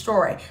to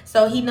destroy.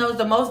 So he knows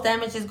the most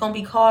damage is going to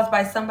be caused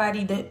by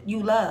somebody that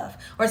you love,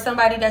 or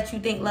somebody that you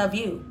think love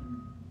you.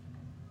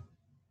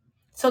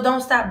 So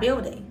don't stop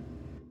building.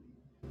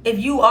 If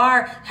you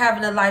are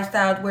having a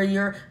lifestyle where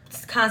you're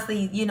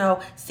constantly,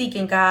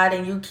 seeking God,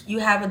 and you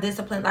have a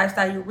disciplined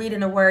lifestyle, you're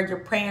reading the word, you're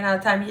praying all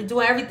the time, you're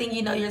doing everything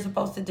you're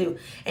supposed to do,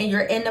 and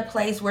you're in the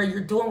place where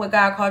you're doing what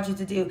God called you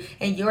to do,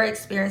 and you're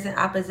experiencing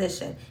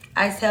opposition,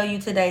 I tell you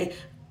today,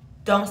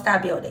 don't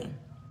stop building.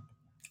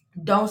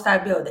 Don't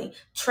stop building.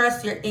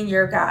 Trust in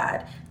your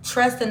God.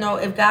 Trust to know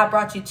if God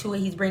brought you to it,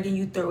 he's bringing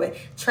you through it.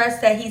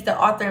 Trust that he's the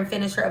author and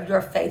finisher of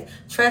your faith.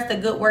 Trust the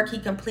good work he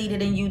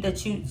completed in you, that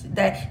he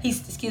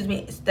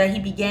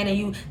began in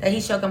you, that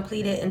he shall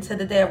complete it until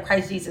the day of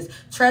Christ Jesus.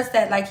 Trust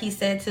that, like he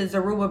said to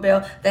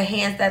Zerubbabel, the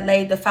hands that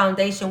laid the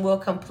foundation will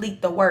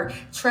complete the work.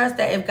 Trust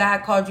that if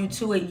God called you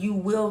to it, you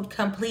will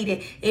complete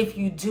it if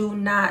you do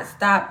not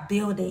stop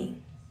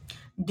building.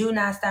 Do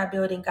not stop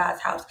building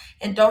God's house,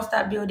 and don't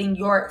stop building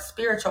your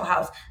spiritual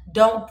house.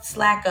 Don't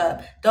slack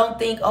up. Don't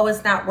think, oh,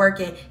 it's not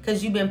working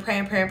because you've been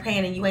praying,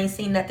 and you ain't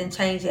seen nothing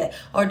change yet.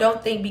 Or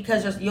don't think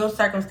because your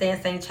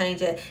circumstance ain't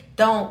changed yet.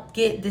 Don't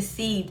get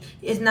deceived.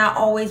 It's not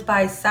always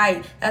by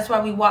sight. That's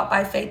why we walk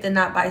by faith and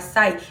not by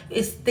sight.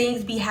 It's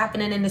things be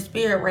happening in the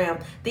spirit realm.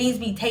 Things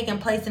be taking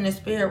place in the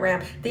spirit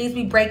realm. Things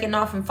be breaking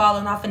off and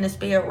falling off in the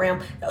spirit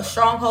realm.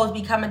 Strongholds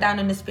be coming down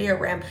in the spirit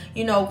realm.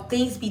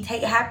 Things be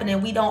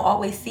happening. We don't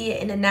always see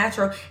it in the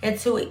natural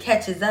until it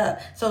catches up.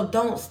 So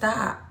don't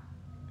stop.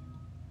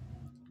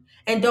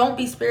 And don't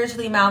be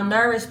spiritually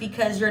malnourished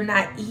because you're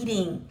not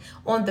eating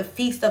on the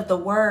feast of the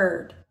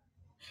word.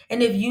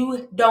 And if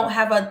you don't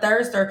have a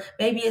thirst, or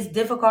maybe it's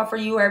difficult for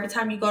you, or every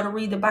time you go to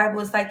read the Bible,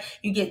 it's like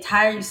you get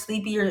tired, you're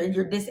sleepy, or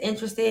you're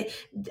disinterested,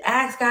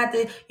 ask God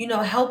to,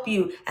 help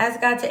you. Ask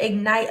God to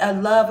ignite a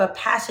love, a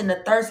passion,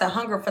 a thirst, a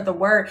hunger for the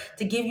word,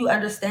 to give you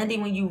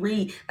understanding when you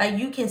read. Like,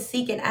 you can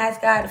seek and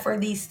ask God for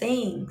these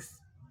things.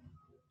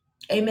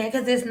 Amen.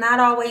 Because it's not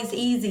always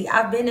easy.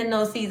 I've been in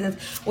those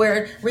seasons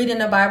where reading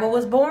the Bible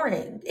was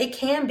boring. It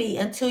can be,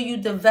 until you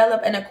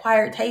develop an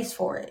acquired taste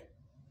for it.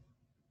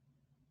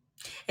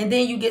 And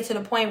then you get to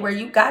the point where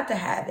you got to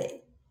have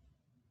it.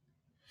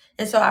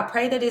 And so I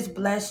pray that it's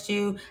blessed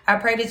you. I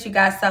pray that you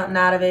got something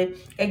out of it.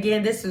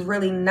 Again, this is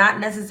really not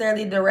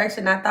necessarily the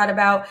direction I thought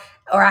about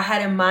or I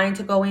had in mind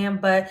to go in.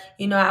 But,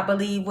 I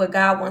believe what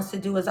God wants to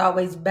do is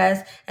always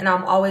best. And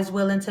I'm always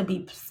willing to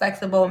be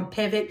flexible and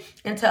pivot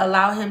and to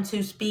allow him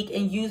to speak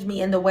and use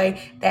me in the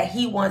way that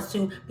he wants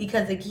to.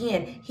 Because,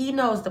 again, he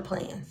knows the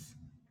plans,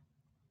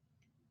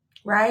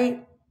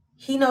 right?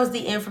 He knows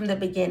the end from the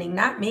beginning,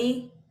 not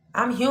me.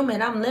 I'm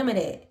human. I'm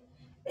limited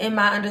in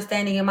my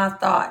understanding and my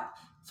thought.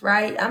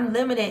 Right? I'm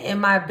limited in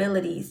my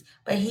abilities,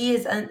 but he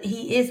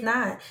is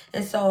not.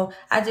 And so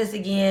I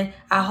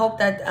hope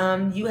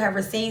that you have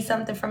received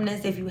something from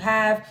this. If you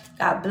have,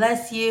 God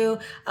bless you.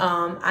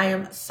 I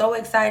am so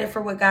excited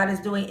for what God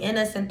is doing in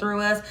us and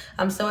through us.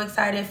 I'm so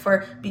excited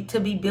to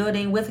be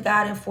building with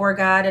God and for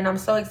God. And I'm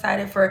so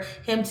excited for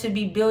him to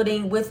be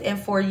building with and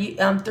for you,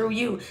 through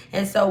you.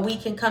 And so we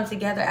can come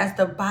together as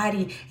the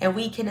body, and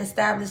we can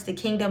establish the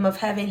kingdom of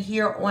heaven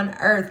here on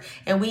earth,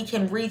 and we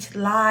can reach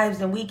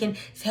lives, and we can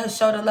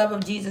show the love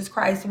of Jesus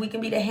Christ. We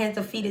can be the hands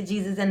and feet of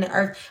Jesus in the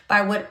earth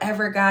by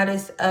whatever God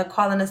is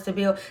calling us to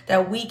build,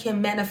 that we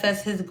can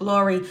manifest his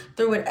glory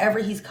through whatever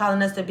he's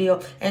calling us to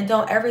build. And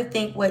don't ever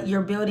think what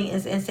you're building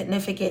is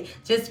insignificant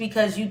just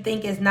because you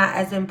think it's not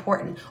as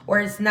important, or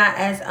it's not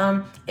as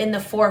in the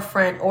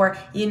forefront, or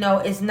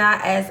it's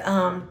not as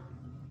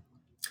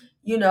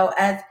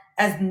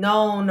as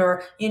known,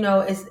 or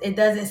it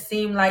doesn't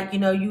seem like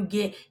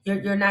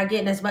you're not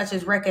getting as much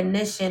as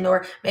recognition,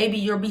 or maybe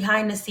you're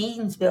behind the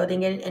scenes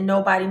building and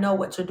nobody know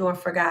what you're doing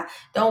for God.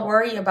 Don't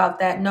worry about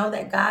that. Know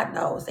that God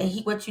knows, and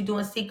what you do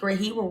in secret,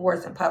 he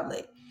rewards in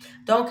public.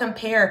 Don't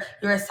compare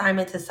your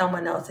assignment to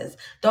someone else's.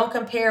 Don't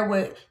compare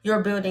what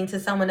you're building to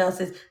someone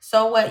else's.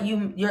 So what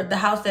the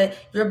house that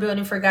you're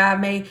building for God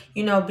may,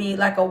 be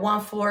like a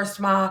 1-floor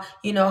small,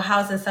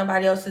 house, and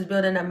somebody else is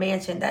building a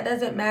mansion. That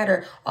doesn't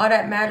matter. All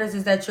that matters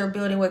is that you're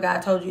building what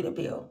God told you to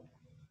build.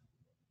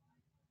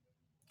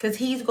 Because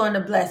he's going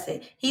to bless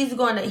it. He's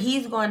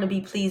going to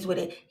be pleased with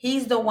it.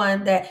 He's the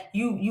one that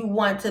you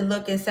want to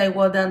look and say,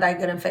 well done, thy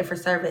good and faithful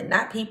servant,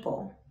 not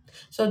people.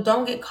 So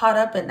don't get caught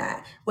up in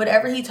that.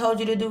 Whatever he told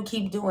you to do,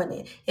 keep doing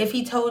it. If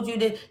he told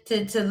you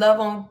to love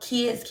on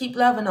kids, keep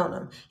loving on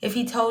them. If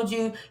he told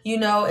you,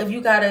 if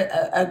you got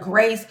a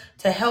grace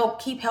to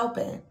help, keep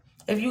helping.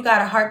 If you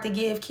got a heart to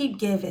give, keep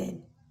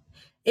giving.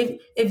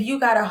 If you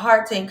got a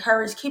heart to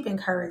encourage, keep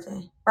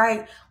encouraging,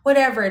 right?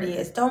 Whatever it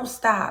is, don't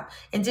stop.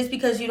 And just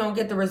because you don't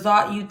get the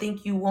result you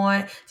think you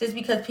want, just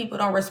because people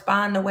don't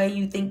respond the way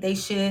you think they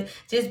should,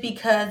 just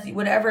because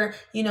whatever,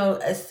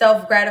 a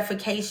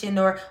self-gratification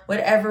or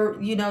whatever,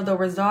 the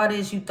result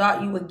is you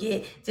thought you would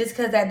get, just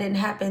because that didn't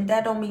happen,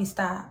 that don't mean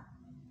stop.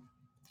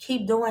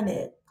 Keep doing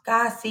it.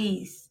 God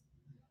sees.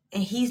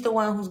 And he's the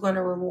one who's going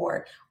to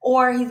reward,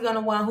 or he's the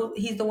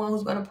one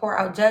who's going to pour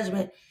out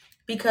judgment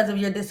because of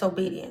your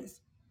disobedience.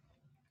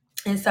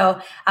 And so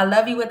I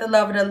love you with the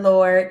love of the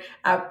Lord.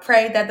 I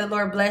pray that the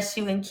Lord bless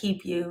you and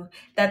keep you,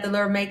 that the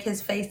Lord make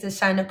his face to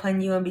shine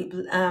upon you and be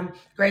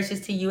gracious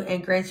to you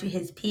and grant you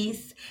his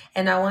peace.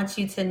 And I want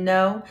you to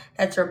know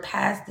that your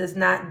past does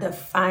not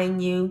define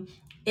you.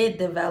 It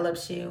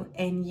develops you,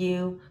 and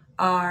you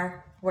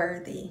are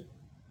worthy.